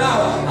sobrenatural,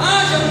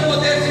 haja no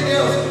poder de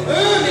Deus,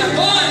 ame,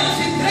 adore,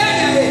 se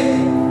entregue a Ele,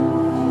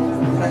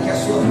 para que a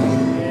sua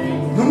vida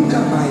nunca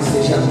mais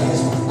seja a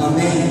mesma,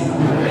 amém?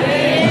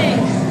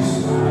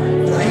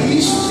 Para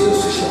isso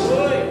Deus te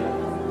chamou,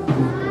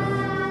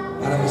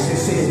 para você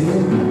ser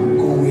um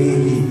com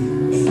Ele.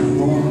 Em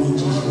nome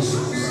de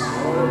Jesus.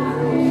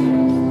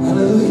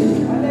 Aleluia.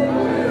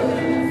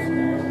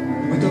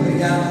 Muito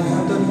obrigado,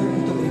 Antônio.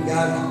 Muito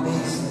obrigado,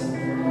 bênção,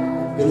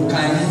 pelo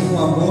carinho, o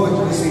amor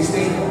que vocês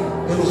têm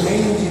pelo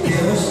reino de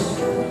Deus.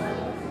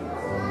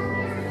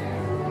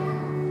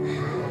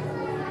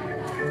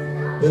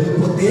 Pelo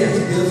poder de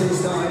Deus,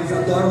 eles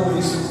adoram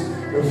isso.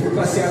 Eu fui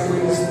passear com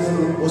eles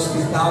no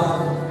hospital.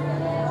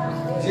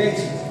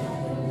 Gente,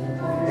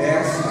 é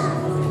assim.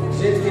 Do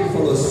jeito que ele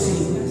falou,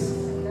 simples.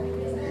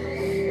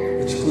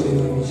 Cura em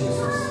nome de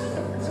Jesus.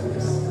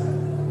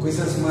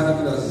 Coisas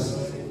maravilhosas.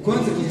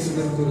 Quantos aqui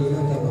receberam cura?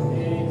 Levanta a mão.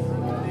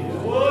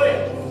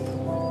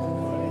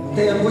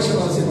 Eu não vou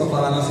chamar você para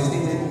falar, não. Vocês têm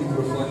dentro do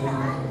microfone.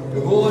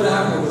 Eu vou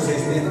orar para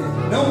vocês dentro.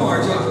 Não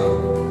morde, ó.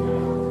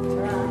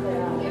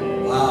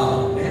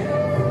 Uau, né?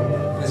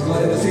 Mas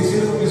glória, vocês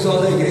viram que o visual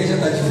da igreja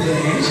está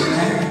diferente,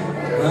 né?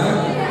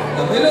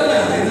 Está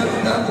melhorando, ainda não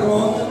está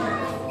pronto.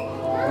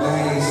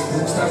 Mas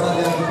estamos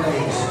trabalhando para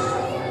isso.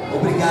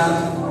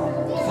 Obrigado.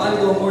 Fale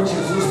do amor de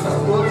Jesus para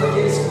todos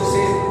aqueles que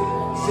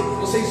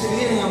vocês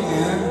virem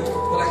amanhã.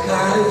 Fala,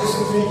 cara, eu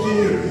descobri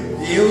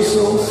que eu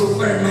sou o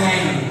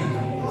Superman.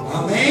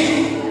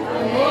 Amém?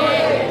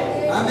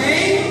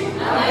 Amém?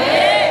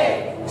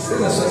 Amém?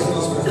 Estenda as suas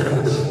mãos para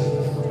frente.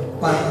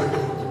 Pai,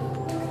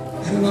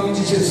 é no nome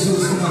de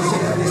Jesus que nós te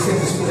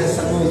agradecemos por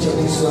essa noite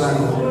abençoada,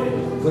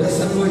 por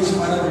essa noite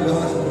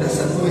maravilhosa, por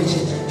essa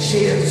noite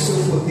cheia do seu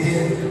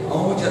poder,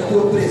 aonde a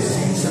tua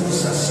presença nos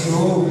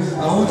saciou,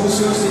 aonde o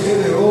Senhor se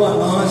revelou a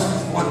nós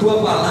com a tua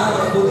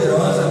palavra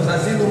poderosa,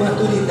 trazendo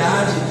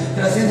maturidade,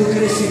 trazendo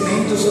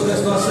crescimento sobre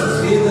as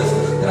nossas vidas,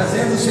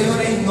 trazendo,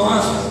 Senhor, em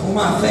nós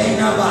uma fé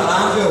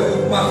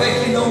inabalável, uma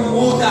fé que não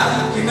muda,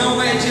 que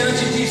não é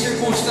diante de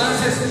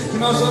circunstâncias que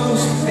nós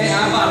vamos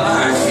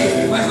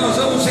abalar-se, mas nós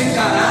vamos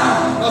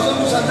encarar, nós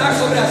vamos andar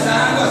sobre as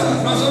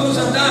águas, nós vamos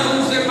andar,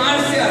 vamos ver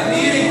mares se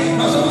abrirem,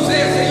 nós vamos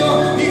ver,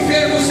 Senhor,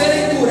 enfermos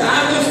serem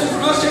curados,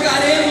 nós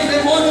chegaremos,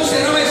 demônios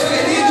serão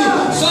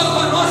expelidos só com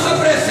a nossa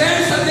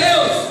presença,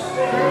 Deus.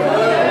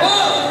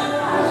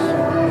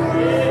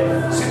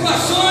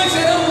 Situações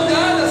serão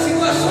mudadas,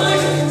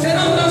 situações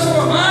serão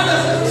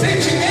transformadas,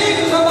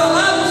 sentimentos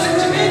abalados,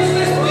 sentimentos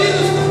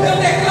destruídos. Eu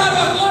declaro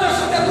agora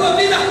sobre a tua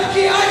vida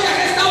que haja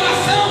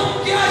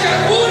restauração, que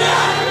haja cura.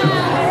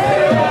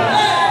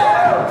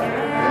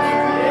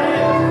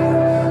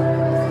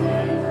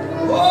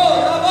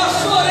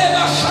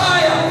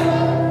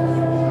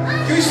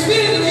 Que o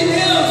Espírito de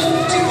Deus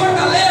te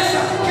fortaleça,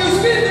 que o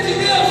Espírito de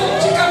Deus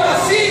te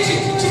capacite,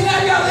 te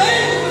leve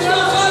além dos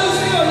teus olhos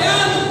têm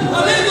olhado,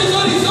 além dos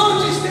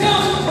horizontes,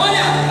 Deus.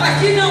 Olha,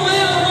 aqui não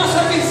é a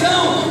nossa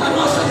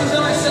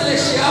visão é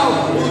celestial.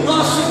 O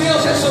nosso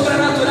Deus é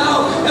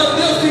sobrenatural, é o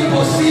Deus do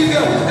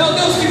impossível, é o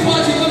Deus que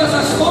pode todas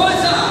as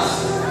coisas.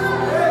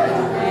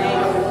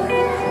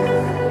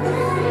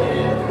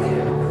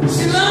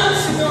 Se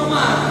lance, meu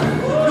amado,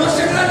 nós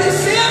te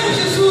agradecemos,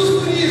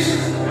 Jesus, por isso.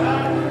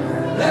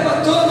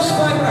 Leva todos,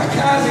 Pai, para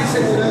casa em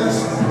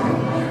segurança.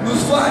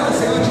 Nos guarda,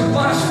 Senhor,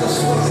 debaixo das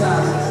suas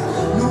asas,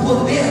 no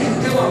poder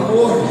do teu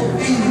amor,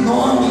 em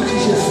nome de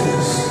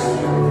Jesus.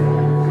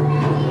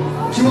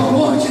 Que o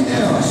amor de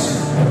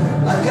Deus,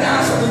 a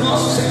graça do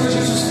nosso Senhor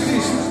Jesus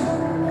Cristo,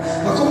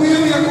 a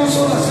comunhão e a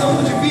consolação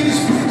do Divino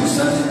Espírito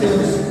Santo de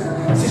Deus,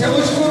 seja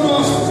hoje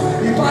conosco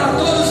e para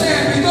todos